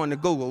out. It's on the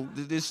Google.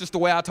 It's just the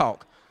way I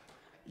talk.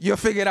 You'll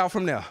figure it out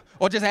from there.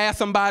 Or just ask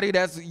somebody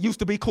that's used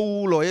to be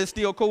cool or is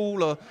still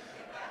cool, or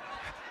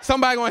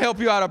somebody gonna help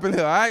you out up in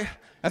here, all right?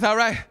 That's all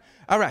right?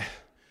 All right.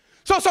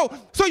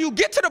 So you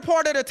get to the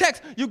part of the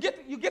text, you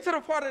get to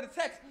the part of the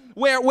text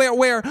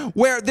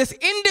where this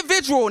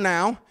individual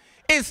now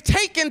is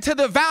taken to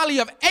the valley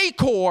of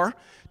Achor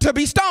to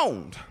be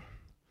stoned.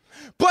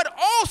 but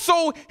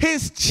also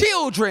his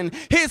children,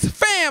 his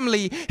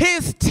family,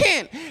 his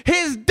tent,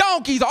 his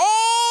donkeys, all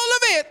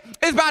of it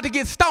is about to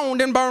get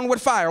stoned and burned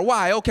with fire.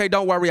 Why? Okay,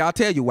 don't worry, I'll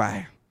tell you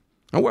why.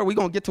 Don't worry, we're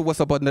going to get to what's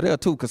up under there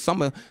too, because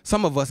some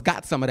of us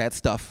got some of that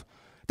stuff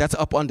that's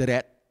up under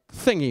that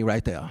thingy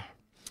right there.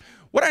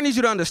 What I need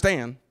you to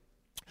understand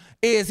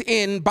is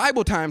in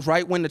Bible times,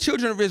 right, when the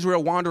children of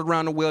Israel wandered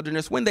around the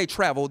wilderness, when they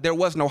traveled, there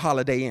was no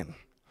Holiday Inn.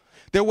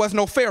 There was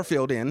no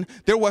Fairfield Inn.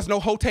 There was no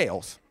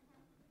hotels.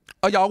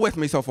 Are y'all with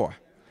me so far?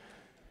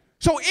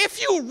 So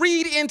if you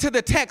read into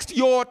the text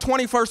your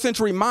 21st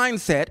century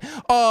mindset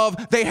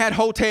of they had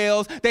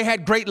hotels, they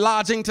had great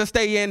lodging to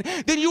stay in,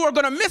 then you are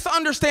going to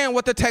misunderstand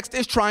what the text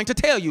is trying to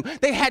tell you.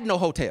 They had no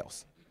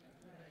hotels.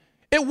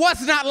 It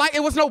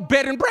was no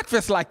bed and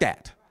breakfast like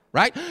that.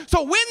 Right?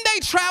 So when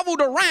they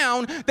traveled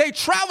around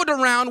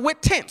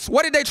with tents.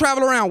 What did they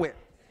travel around with?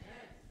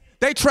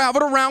 They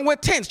traveled around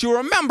with tents. You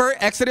remember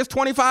Exodus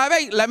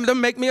 25:8, let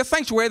them make me a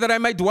sanctuary that I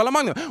may dwell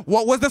among them.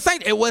 What was the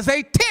sanctuary? It was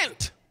a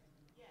tent.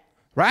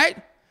 Right?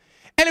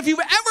 And if you've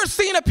ever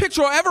seen a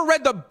picture or ever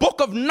read the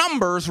book of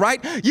Numbers, right,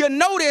 you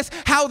notice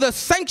how the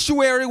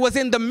sanctuary was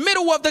in the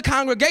middle of the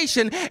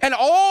congregation and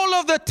all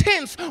of the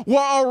tents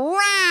were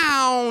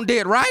around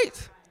it,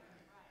 right?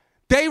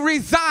 They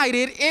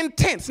resided in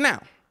tents.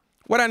 Now,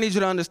 what I need you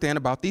to understand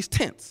about these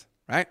tents,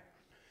 right?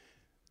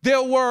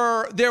 There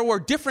were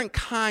different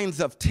kinds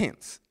of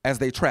tents as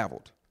they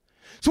traveled.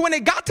 So when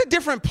they got to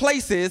different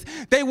places,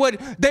 they would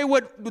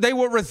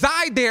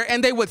reside there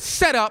and they would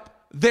set up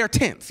their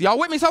tents. Y'all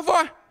with me so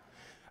far?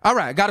 All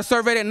right, got to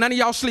survey that none of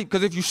y'all sleep,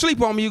 because if you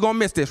sleep on me, you're going to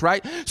miss this,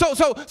 right?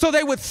 So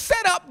they would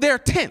set up their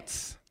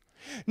tents.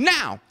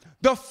 Now,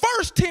 the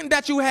first tent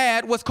that you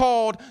had was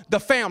called the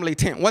family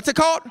tent. What's it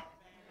called?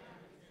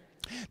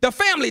 The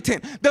family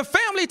tent. The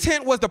family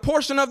tent was the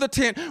portion of the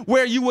tent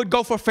where you would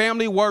go for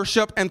family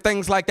worship and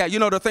things like that. You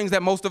know, the things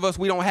that most of us,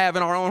 we don't have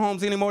in our own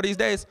homes anymore these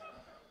days?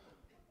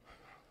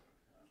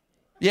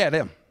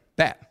 Yeah,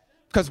 that.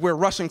 Because we're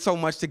rushing so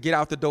much to get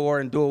out the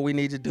door and do what we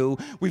need to do,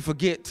 we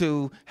forget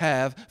to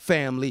have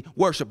family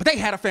worship. But they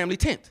had a family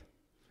tent,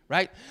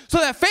 right? So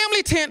that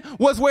family tent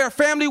was where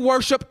family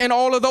worship and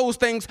all of those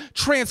things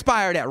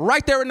transpired at,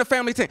 right there in the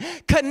family tent.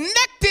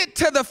 Connected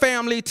to the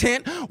family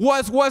tent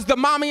was the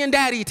mommy and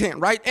daddy tent,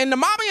 right? And the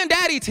mommy and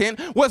daddy tent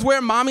was where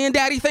mommy and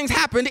daddy things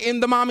happened in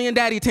the mommy and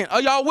daddy tent.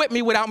 Are y'all with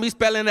me without me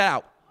spelling it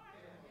out?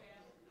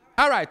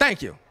 All right,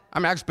 thank you. I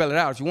mean, I can spell it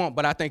out if you want,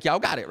 but I think y'all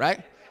got it,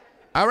 right?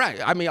 All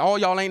right. I mean, all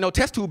y'all ain't no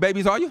test tube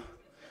babies, are you?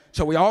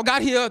 So we all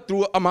got here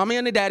through a mommy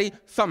and a daddy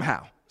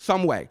somehow,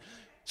 some way.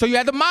 So you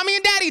had the mommy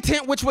and daddy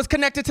tent, which was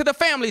connected to the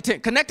family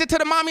tent. Connected to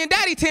the mommy and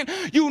daddy tent,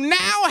 you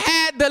now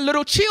had the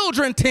little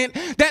children tent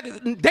that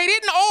they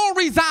didn't all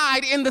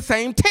reside in the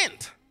same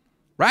tent,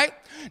 right?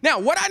 Now,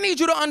 what I need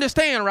you to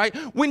understand, right,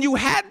 when you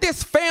had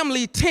this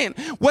family tent,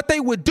 what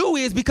they would do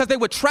is, because they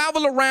would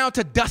travel around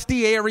to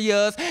dusty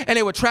areas and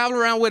they would travel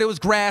around where there was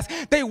grass,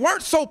 they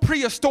weren't so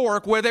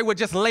prehistoric where they would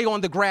just lay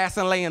on the grass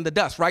and lay in the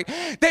dust, right?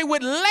 They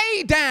would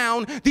lay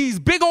down these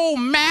big old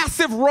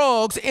massive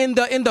rugs in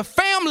the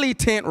family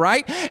tent,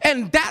 right?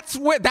 And that's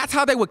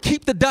how they would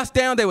keep the dust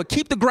down, they would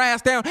keep the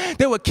grass down,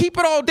 they would keep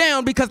it all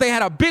down because they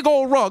had a big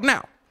old rug.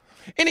 Now,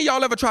 any of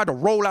y'all ever tried to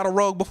roll out a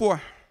rug before?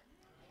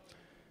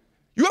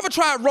 You ever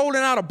tried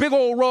rolling out a big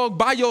old rug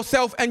by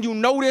yourself and you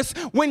notice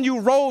when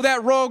you roll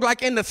that rug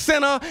like in the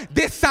center,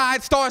 this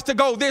side starts to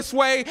go this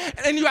way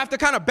and you have to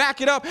kind of back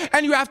it up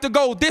and you have to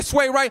go this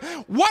way, right?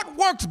 What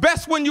works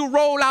best when you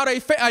roll out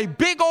a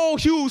big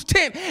old huge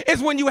tent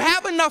is when you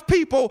have enough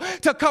people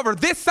to cover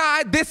this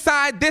side, this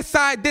side, this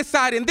side, this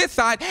side, and this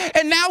side,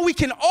 and now we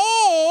can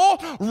all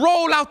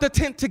roll out the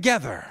tent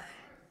together.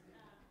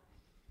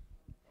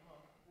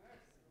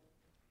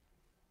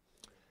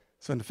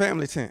 So in the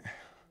family tent,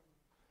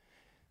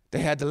 they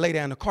had to lay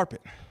down the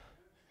carpet.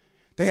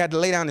 They had to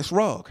lay down this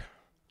rug.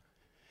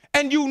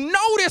 And you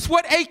notice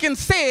what Achan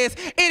says.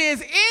 It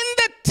is in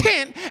the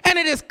tent and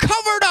it is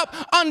covered up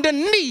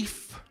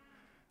underneath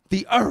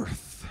the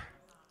earth.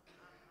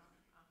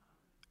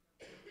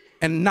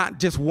 And not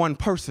just one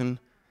person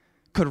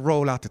could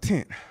roll out the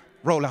tent,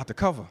 roll out the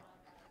cover,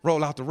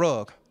 roll out the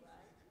rug.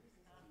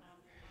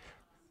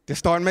 This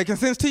start making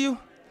sense to you?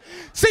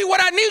 See, what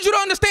I need you to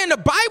understand, the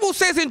Bible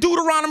says in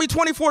Deuteronomy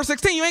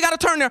 24:16, you ain't got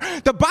to turn there.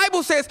 The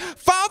Bible says,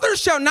 fathers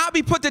shall not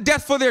be put to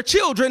death for their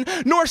children,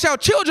 nor shall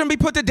children be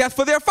put to death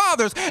for their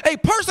fathers. A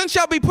person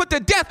shall be put to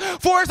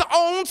death for his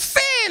own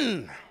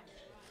sin.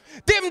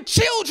 Them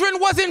children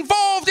was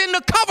involved in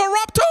the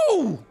cover-up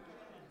too.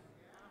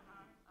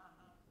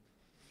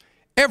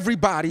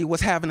 Everybody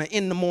was having an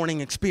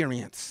in-the-morning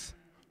experience.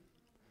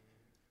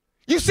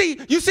 You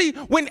see,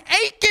 when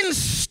Achan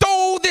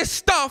stole this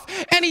stuff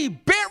and he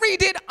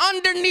buried it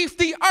underneath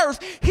the earth,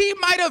 he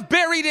might have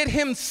buried it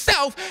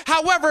himself.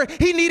 However,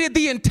 he needed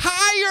the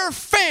entire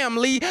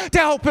family to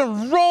help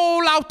him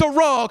roll out the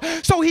rug.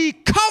 So he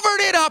covered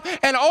it up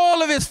and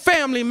all of his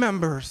family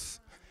members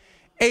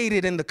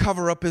aided in the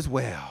cover up as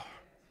well.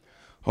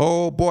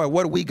 Oh boy,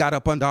 what do we got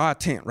up under our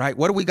tent, right?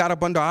 What do we got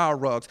up under our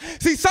rugs?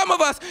 See, some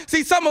of us,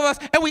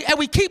 and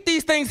we keep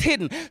these things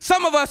hidden.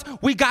 Some of us,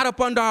 we got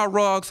up under our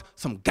rugs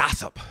some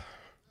gossip.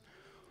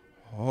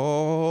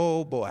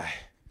 Oh boy.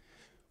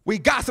 We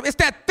gossip. It's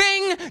that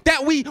thing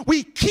that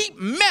we keep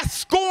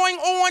mess going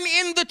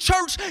on in the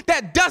church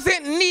that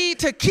doesn't need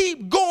to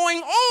keep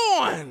going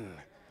on.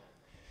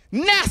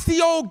 Nasty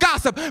old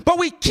gossip, but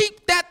we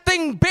keep that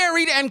thing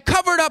buried and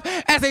covered up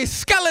as a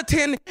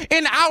skeleton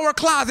in our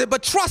closet.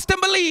 But trust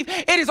and believe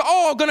it is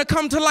all going to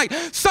come to light.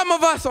 Some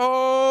of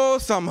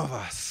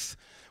us,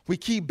 we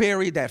keep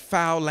buried that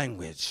foul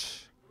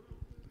language.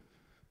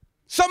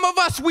 Some of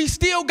us, we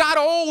still got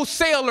an old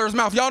sailor's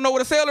mouth. Y'all know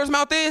what a sailor's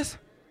mouth is?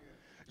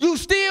 You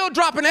still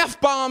dropping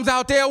F-bombs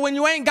out there when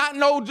you ain't got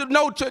no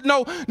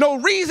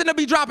reason to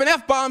be dropping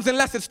F-bombs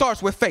unless it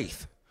starts with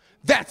faith.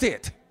 That's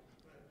it.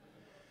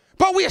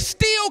 But we're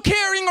still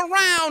carrying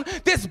around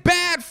this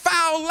bad,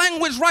 foul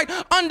language right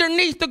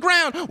underneath the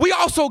ground. We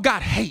also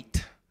got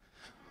hate.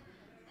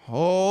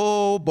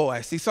 Oh,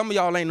 boy. See, some of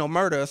y'all ain't no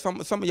murderers. Some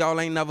of y'all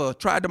ain't never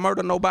tried to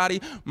murder nobody,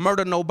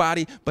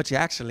 but you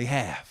actually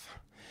have.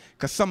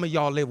 Because some of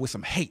y'all live with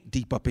some hate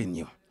deep up in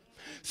you.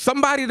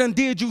 Somebody done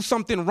did you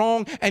something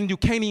wrong, and you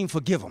can't even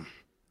forgive them.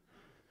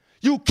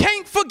 You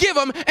can't forgive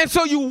them, and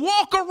so you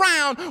walk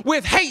around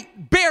with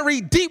hate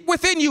buried deep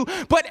within you.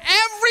 But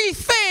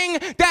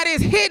everything that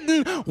is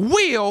hidden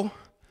will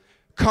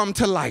come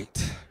to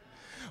light.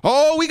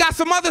 Oh, we got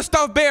some other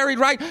stuff buried,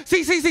 right?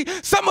 See,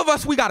 some of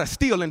us, we got a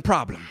stealing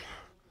problem.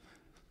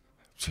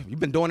 You've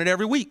been doing it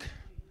every week.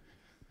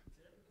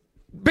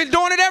 Been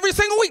doing it every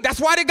single week. That's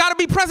why there got to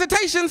be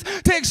presentations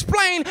to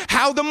explain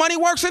how the money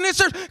works in this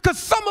church. Because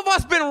some of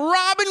us been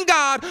robbing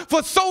God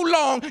for so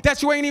long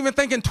that you ain't even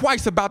thinking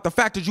twice about the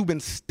fact that you've been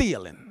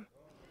stealing.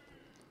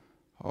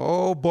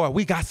 Oh boy,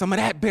 we got some of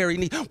that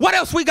buried. What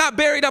else we got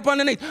buried up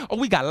underneath? Oh,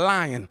 we got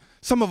lying.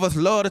 Some of us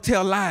love to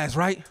tell lies,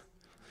 right?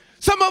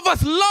 Some of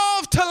us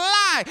love to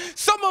lie.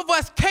 Some of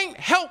us can't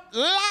help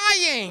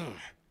lying.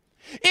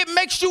 It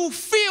makes you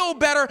feel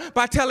better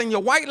by telling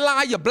your white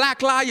lie, your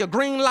black lie, your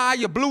green lie,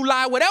 your blue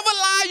lie, whatever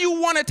lie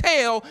you want to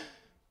tell.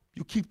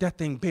 You keep that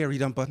thing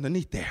buried up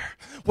underneath there.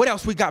 What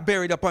else we got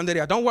buried up under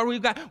there? Don't worry,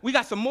 we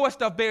got some more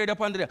stuff buried up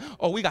under there.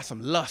 Oh, we got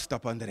some lust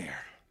up under there.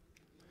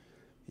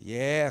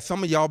 Yeah,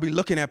 some of y'all be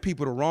looking at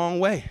people the wrong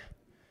way.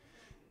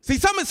 See,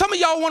 some of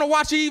y'all want to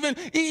watch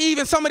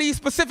even some of these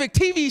specific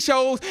TV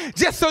shows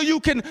just so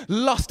you can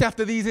lust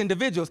after these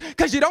individuals.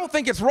 Because you don't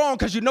think it's wrong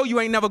because you know you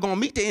ain't never going to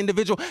meet the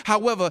individual.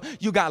 However,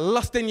 you got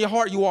lust in your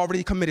heart, you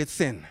already committed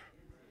sin.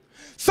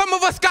 Some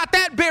of us got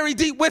that buried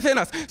deep within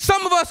us.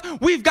 Some of us,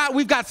 we've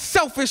got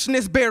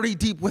selfishness buried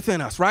deep within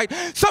us, right?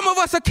 Some of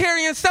us are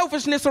carrying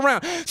selfishness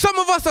around. Some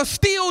of us are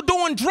still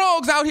doing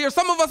drugs out here.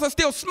 Some of us are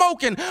still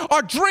smoking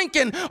or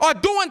drinking or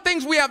doing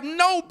things we have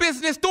no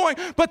business doing.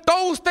 But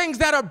those things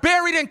that are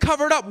buried and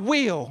covered up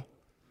will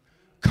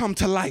come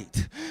to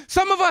light.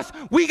 Some of us,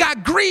 we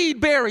got greed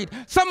buried.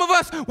 Some of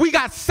us, we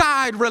got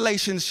side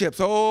relationships.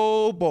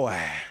 Oh,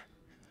 boy.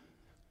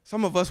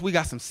 Some of us, we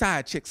got some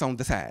side chicks on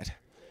the side.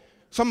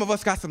 Some of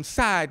us got some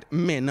side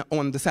men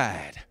on the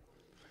side,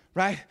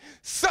 right?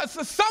 So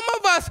some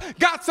of us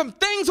got some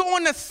things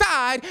on the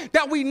side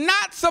that we're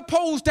not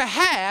supposed to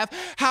have.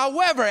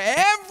 However,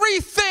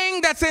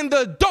 everything that's in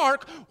the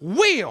dark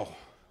will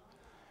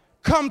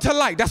come to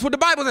light. That's what the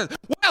Bible says.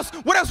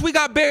 What else we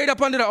got buried up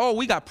under there? Oh,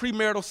 we got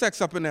premarital sex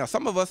up in there.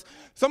 Some of us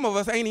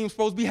ain't even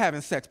supposed to be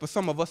having sex, but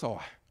some of us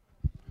are.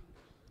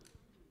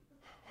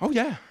 Oh,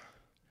 yeah.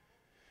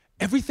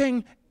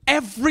 Everything,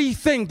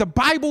 the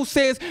Bible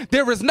says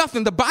there is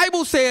nothing. The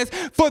Bible says,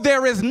 for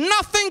there is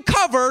nothing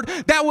covered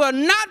that will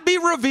not be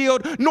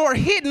revealed, nor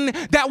hidden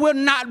that will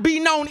not be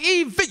known.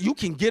 You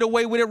can get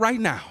away with it right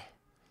now.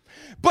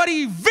 But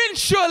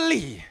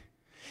eventually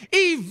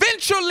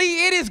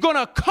it is going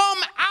to come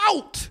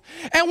out.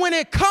 And when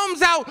it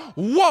comes out,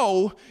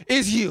 woe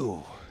is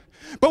you.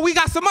 But we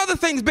got some other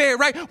things buried,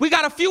 right? We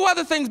got a few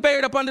other things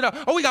buried up under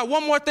there. Oh, we got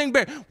one more thing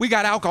buried. We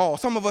got alcohol.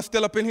 Some of us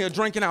still up in here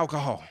drinking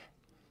alcohol.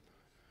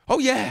 Oh,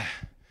 yeah.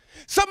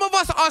 Some of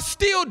us are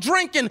still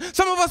drinking.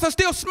 Some of us are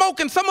still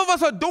smoking. Some of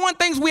us are doing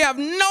things we have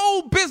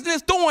no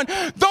business doing.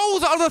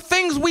 Those are the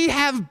things we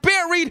have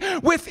buried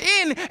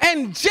within.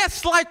 And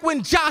just like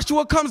when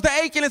Joshua comes to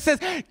Achan and says,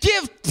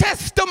 give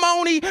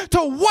testimony to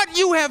what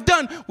you have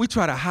done, we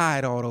try to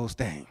hide all those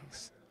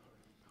things.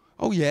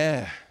 Oh,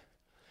 yeah.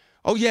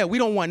 Oh, yeah, we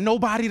don't want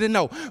nobody to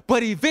know.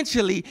 But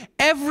eventually,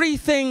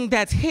 everything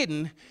that's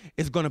hidden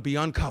is going to be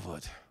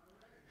uncovered.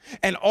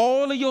 And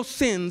all of your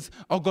sins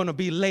are going to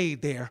be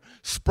laid there,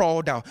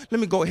 sprawled out. Let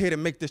me go ahead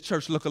and make this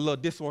church look a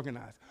little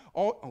disorganized.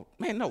 Oh,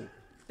 man, no,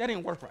 that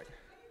didn't work right.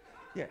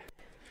 Yeah,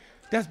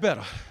 that's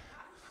better.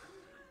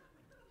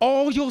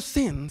 All your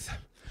sins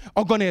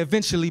are going to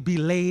eventually be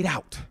laid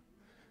out.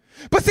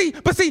 But see,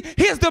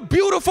 here's the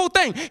beautiful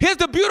thing. Here's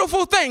the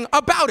beautiful thing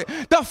about it.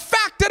 The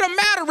fact of the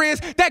matter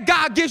whatever it is, that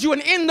God gives you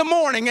an in the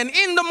morning, and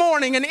in the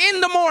morning, and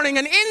in the morning,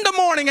 and in the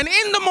morning, and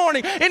in the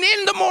morning, and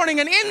in the morning,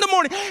 and in the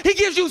morning. He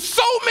gives you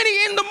so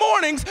many in the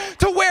mornings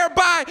to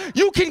whereby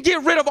you can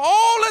get rid of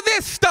all of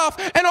this stuff,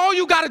 and all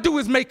you got to do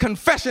is make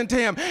confession to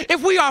him.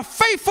 If we are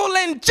faithful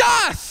and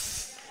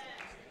just,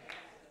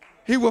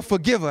 he will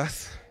forgive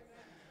us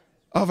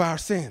of our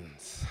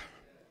sins.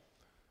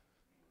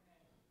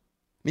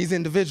 These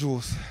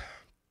individuals,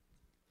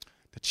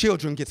 the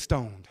children get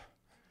stoned.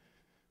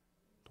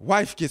 The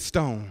wife gets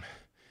stoned.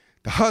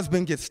 The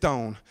husband gets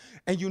stoned.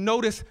 And you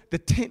notice the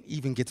tent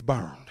even gets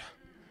burned.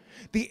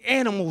 The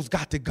animals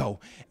got to go.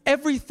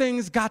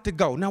 Everything's got to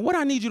go. Now, what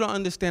I need you to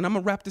understand, I'm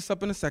going to wrap this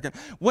up in a second.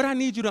 What I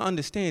need you to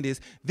understand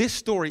is this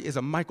story is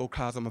a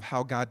microcosm of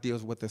how God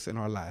deals with us in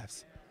our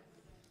lives.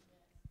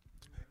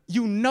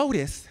 You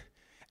notice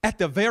at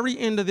the very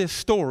end of this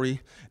story,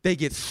 they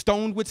get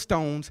stoned with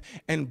stones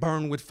and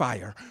burned with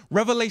fire.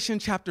 Revelation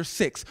chapter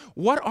 6,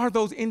 what are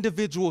those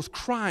individuals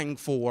crying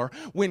for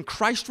when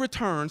Christ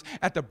returns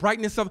at the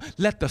brightness of,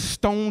 let the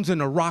stones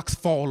and the rocks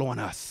fall on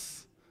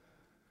us?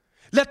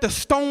 Let the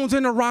stones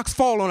and the rocks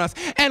fall on us.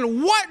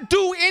 And what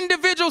do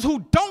individuals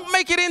who don't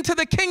make it into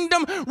the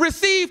kingdom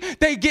receive?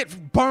 They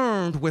get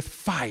burned with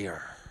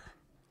fire.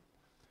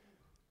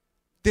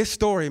 This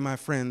story, my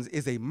friends,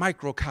 is a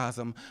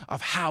microcosm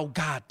of how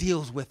God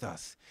deals with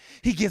us.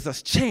 He gives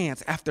us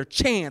chance after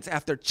chance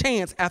after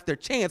chance after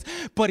chance,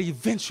 but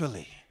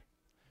eventually,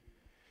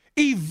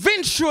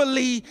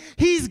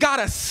 he's got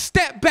to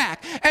step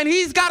back and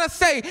he's got to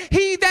say,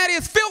 he that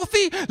is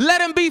filthy,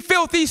 let him be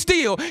filthy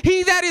still.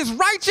 He that is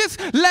righteous,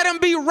 let him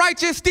be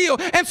righteous still.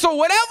 And so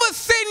whatever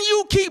sin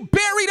you keep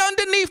buried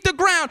underneath the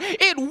ground,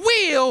 it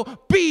will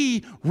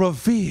be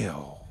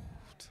revealed.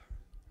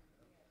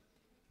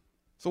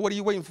 So what are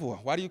you waiting for?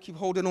 Why do you keep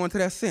holding on to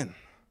that sin?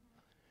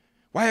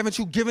 Why haven't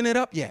you given it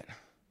up yet?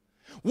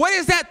 What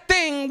is that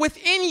thing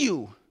within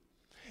you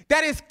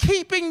that is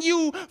keeping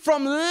you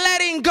from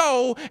letting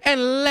go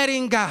and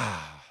letting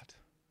God?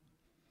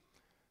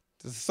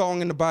 There's a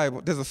song in the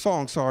Bible,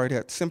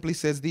 that simply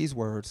says these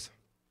words: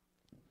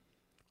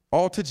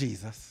 all to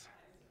Jesus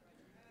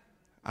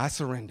I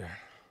surrender.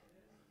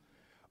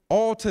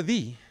 All to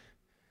thee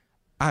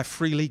I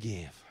freely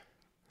give.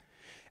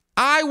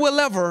 I will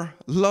ever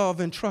love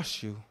and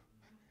trust you,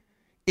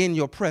 in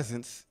your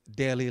presence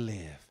daily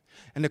live.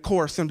 And the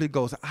chorus simply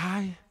goes,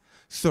 I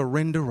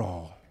surrender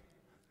all.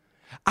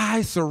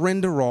 I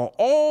surrender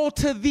all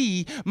to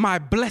thee, my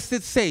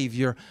blessed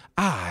Savior.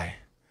 I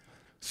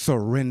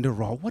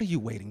surrender all. What are you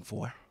waiting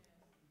for?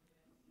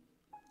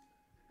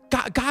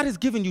 God has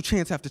given you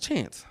chance after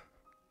chance.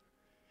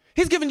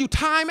 He's given you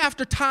time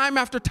after time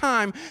after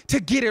time to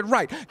get it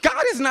right.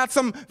 God is not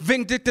some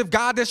vindictive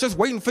God that's just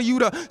waiting for you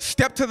to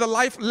step to the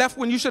left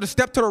when you should have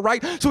stepped to the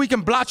right so he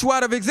can blot you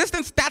out of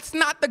existence. That's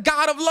not the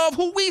God of love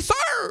who we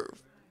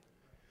serve.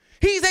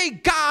 He's a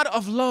God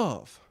of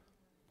love,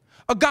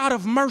 a God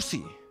of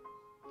mercy,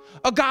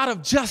 a God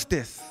of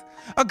justice,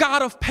 a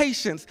God of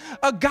patience,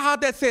 a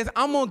God that says,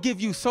 I'm going to give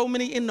you so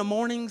many in the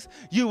mornings,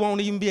 you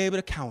won't even be able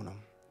to count them.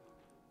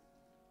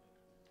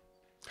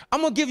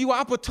 I'm going to give you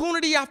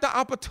opportunity after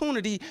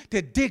opportunity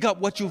to dig up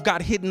what you've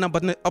got hidden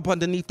up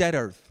underneath that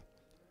earth.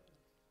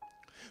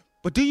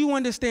 But do you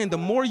understand, the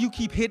more you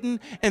keep hidden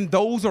and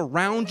those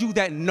around you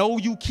that know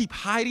you keep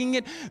hiding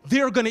it,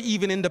 they're going to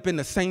even end up in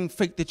the same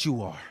fate that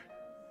you are.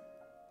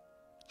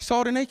 You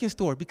saw the naked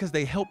story because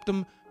they helped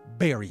them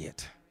bury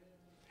it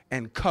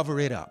and cover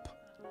it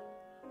up.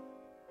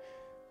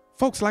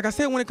 Folks, like I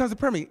said, when it comes to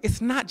prayer meeting,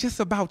 it's not just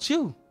about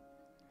you.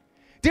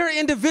 There are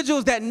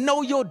individuals that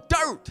know your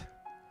dirt.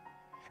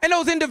 And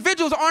those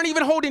individuals aren't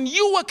even holding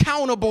you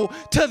accountable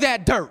to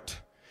that dirt,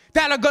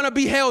 that are going to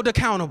be held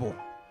accountable.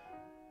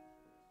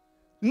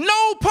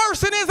 No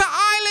person is an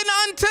island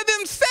unto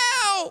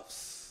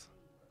themselves.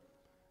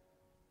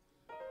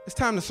 It's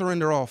time to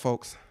surrender all,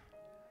 folks.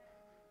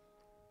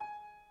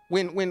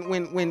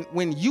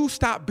 When you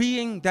stop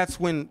being, that's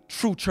when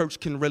true church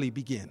can really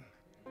begin.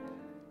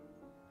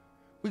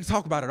 We can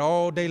talk about it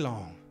all day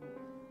long.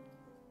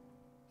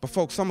 But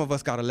folks, some of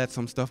us got to let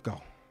some stuff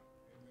go.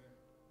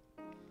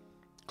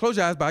 Close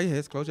your eyes, bow your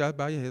heads. Close your eyes,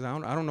 bow your heads.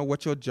 I don't know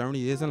what your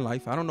journey is in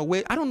life. I don't know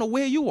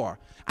where you are.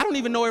 I don't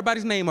even know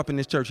everybody's name up in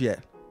this church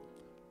yet.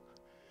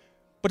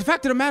 But the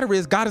fact of the matter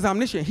is, God is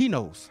omniscient. He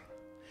knows.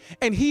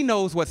 And he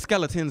knows what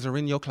skeletons are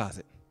in your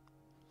closet.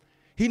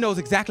 He knows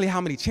exactly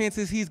how many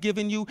chances he's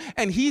given you,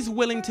 and he's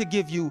willing to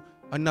give you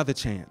another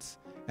chance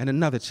and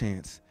another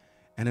chance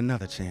and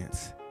another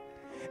chance.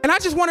 And I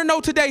just want to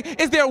know today,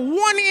 is there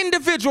one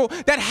individual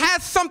that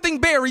has something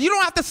buried? You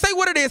don't have to say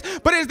what it is,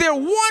 but is there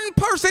one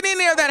person in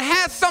there that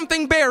has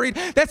something buried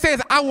that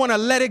says, I want to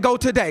let it go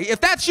today? If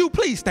that's you,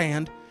 please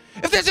stand.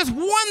 If there's just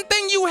one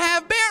thing you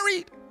have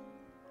buried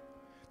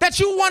that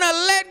you want to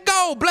let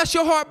go, bless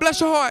your heart,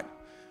 bless your heart,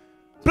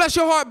 bless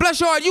your heart, bless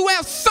your heart. You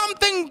have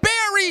something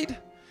buried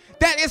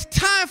that it's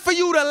time for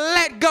you to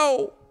let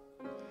go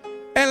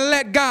and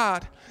let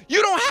God.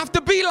 You don't have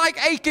to be like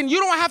Achan. You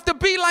don't have to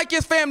be like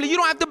his family. You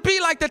don't have to be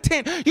like the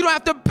tent. You don't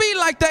have to be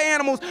like the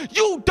animals.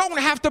 You don't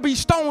have to be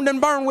stoned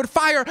and burned with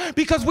fire,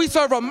 because we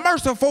serve a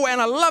merciful and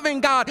a loving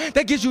God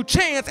that gives you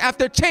chance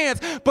after chance.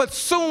 But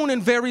soon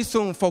and very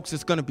soon, folks,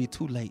 it's going to be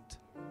too late.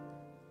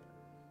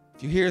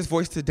 If you hear his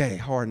voice today,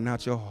 harden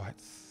not your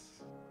hearts.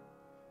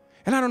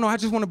 And I don't know, I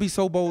just want to be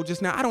so bold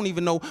just now. I don't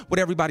even know what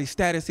everybody's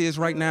status is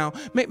right now.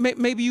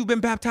 Maybe you've been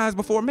baptized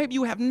before. Maybe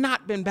you have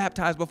not been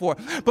baptized before.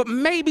 But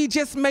maybe,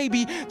 just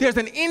maybe, there's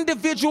an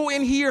individual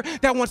in here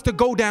that wants to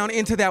go down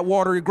into that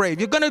watery grave.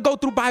 You're going to go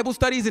through Bible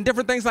studies and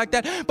different things like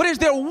that. But is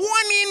there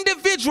one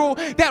individual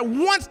that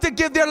wants to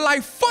give their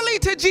life fully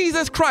to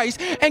Jesus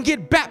Christ and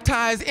get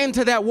baptized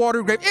into that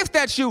watery grave? If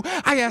that's you,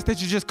 I ask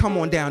that you just come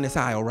on down this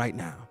aisle right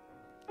now.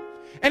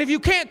 And if you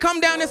can't come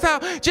down this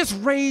aisle, just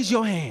raise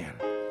your hand.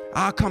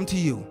 I'll come to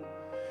you.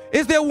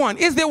 Is there one?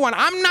 Is there one?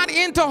 I'm not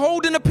into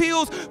holding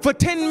appeals for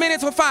 10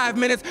 minutes or 5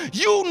 minutes.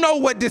 You know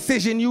what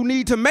decision you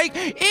need to make.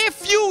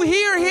 If you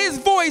hear his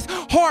voice,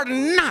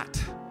 harden not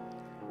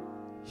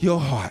your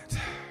heart.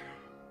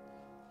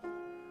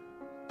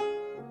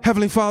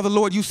 Heavenly Father,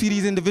 Lord, you see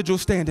these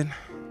individuals standing.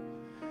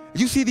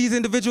 You see these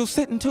individuals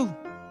sitting too.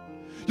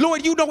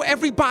 Lord, you know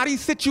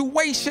everybody's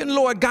situation,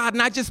 Lord God,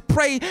 and I just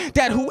pray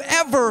that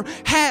whoever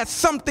had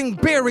something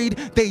buried,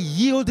 they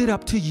yield it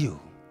up to you.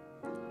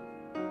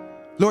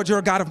 Lord, you're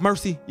a God of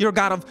mercy. You're a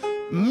God of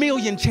a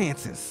million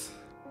chances.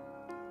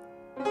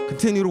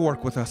 Continue to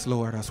work with us,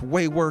 Lord, us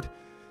wayward,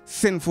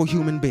 sinful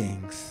human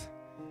beings.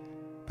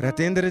 But at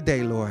the end of the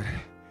day, Lord,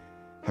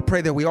 I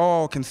pray that we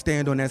all can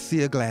stand on that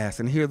sea of glass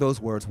and hear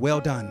those words,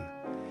 well done,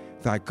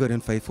 thy good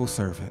and faithful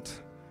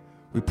servant.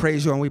 We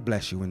praise you and we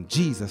bless you. In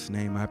Jesus'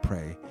 name I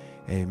pray.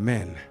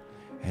 Amen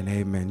and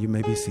amen. You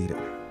may be seated.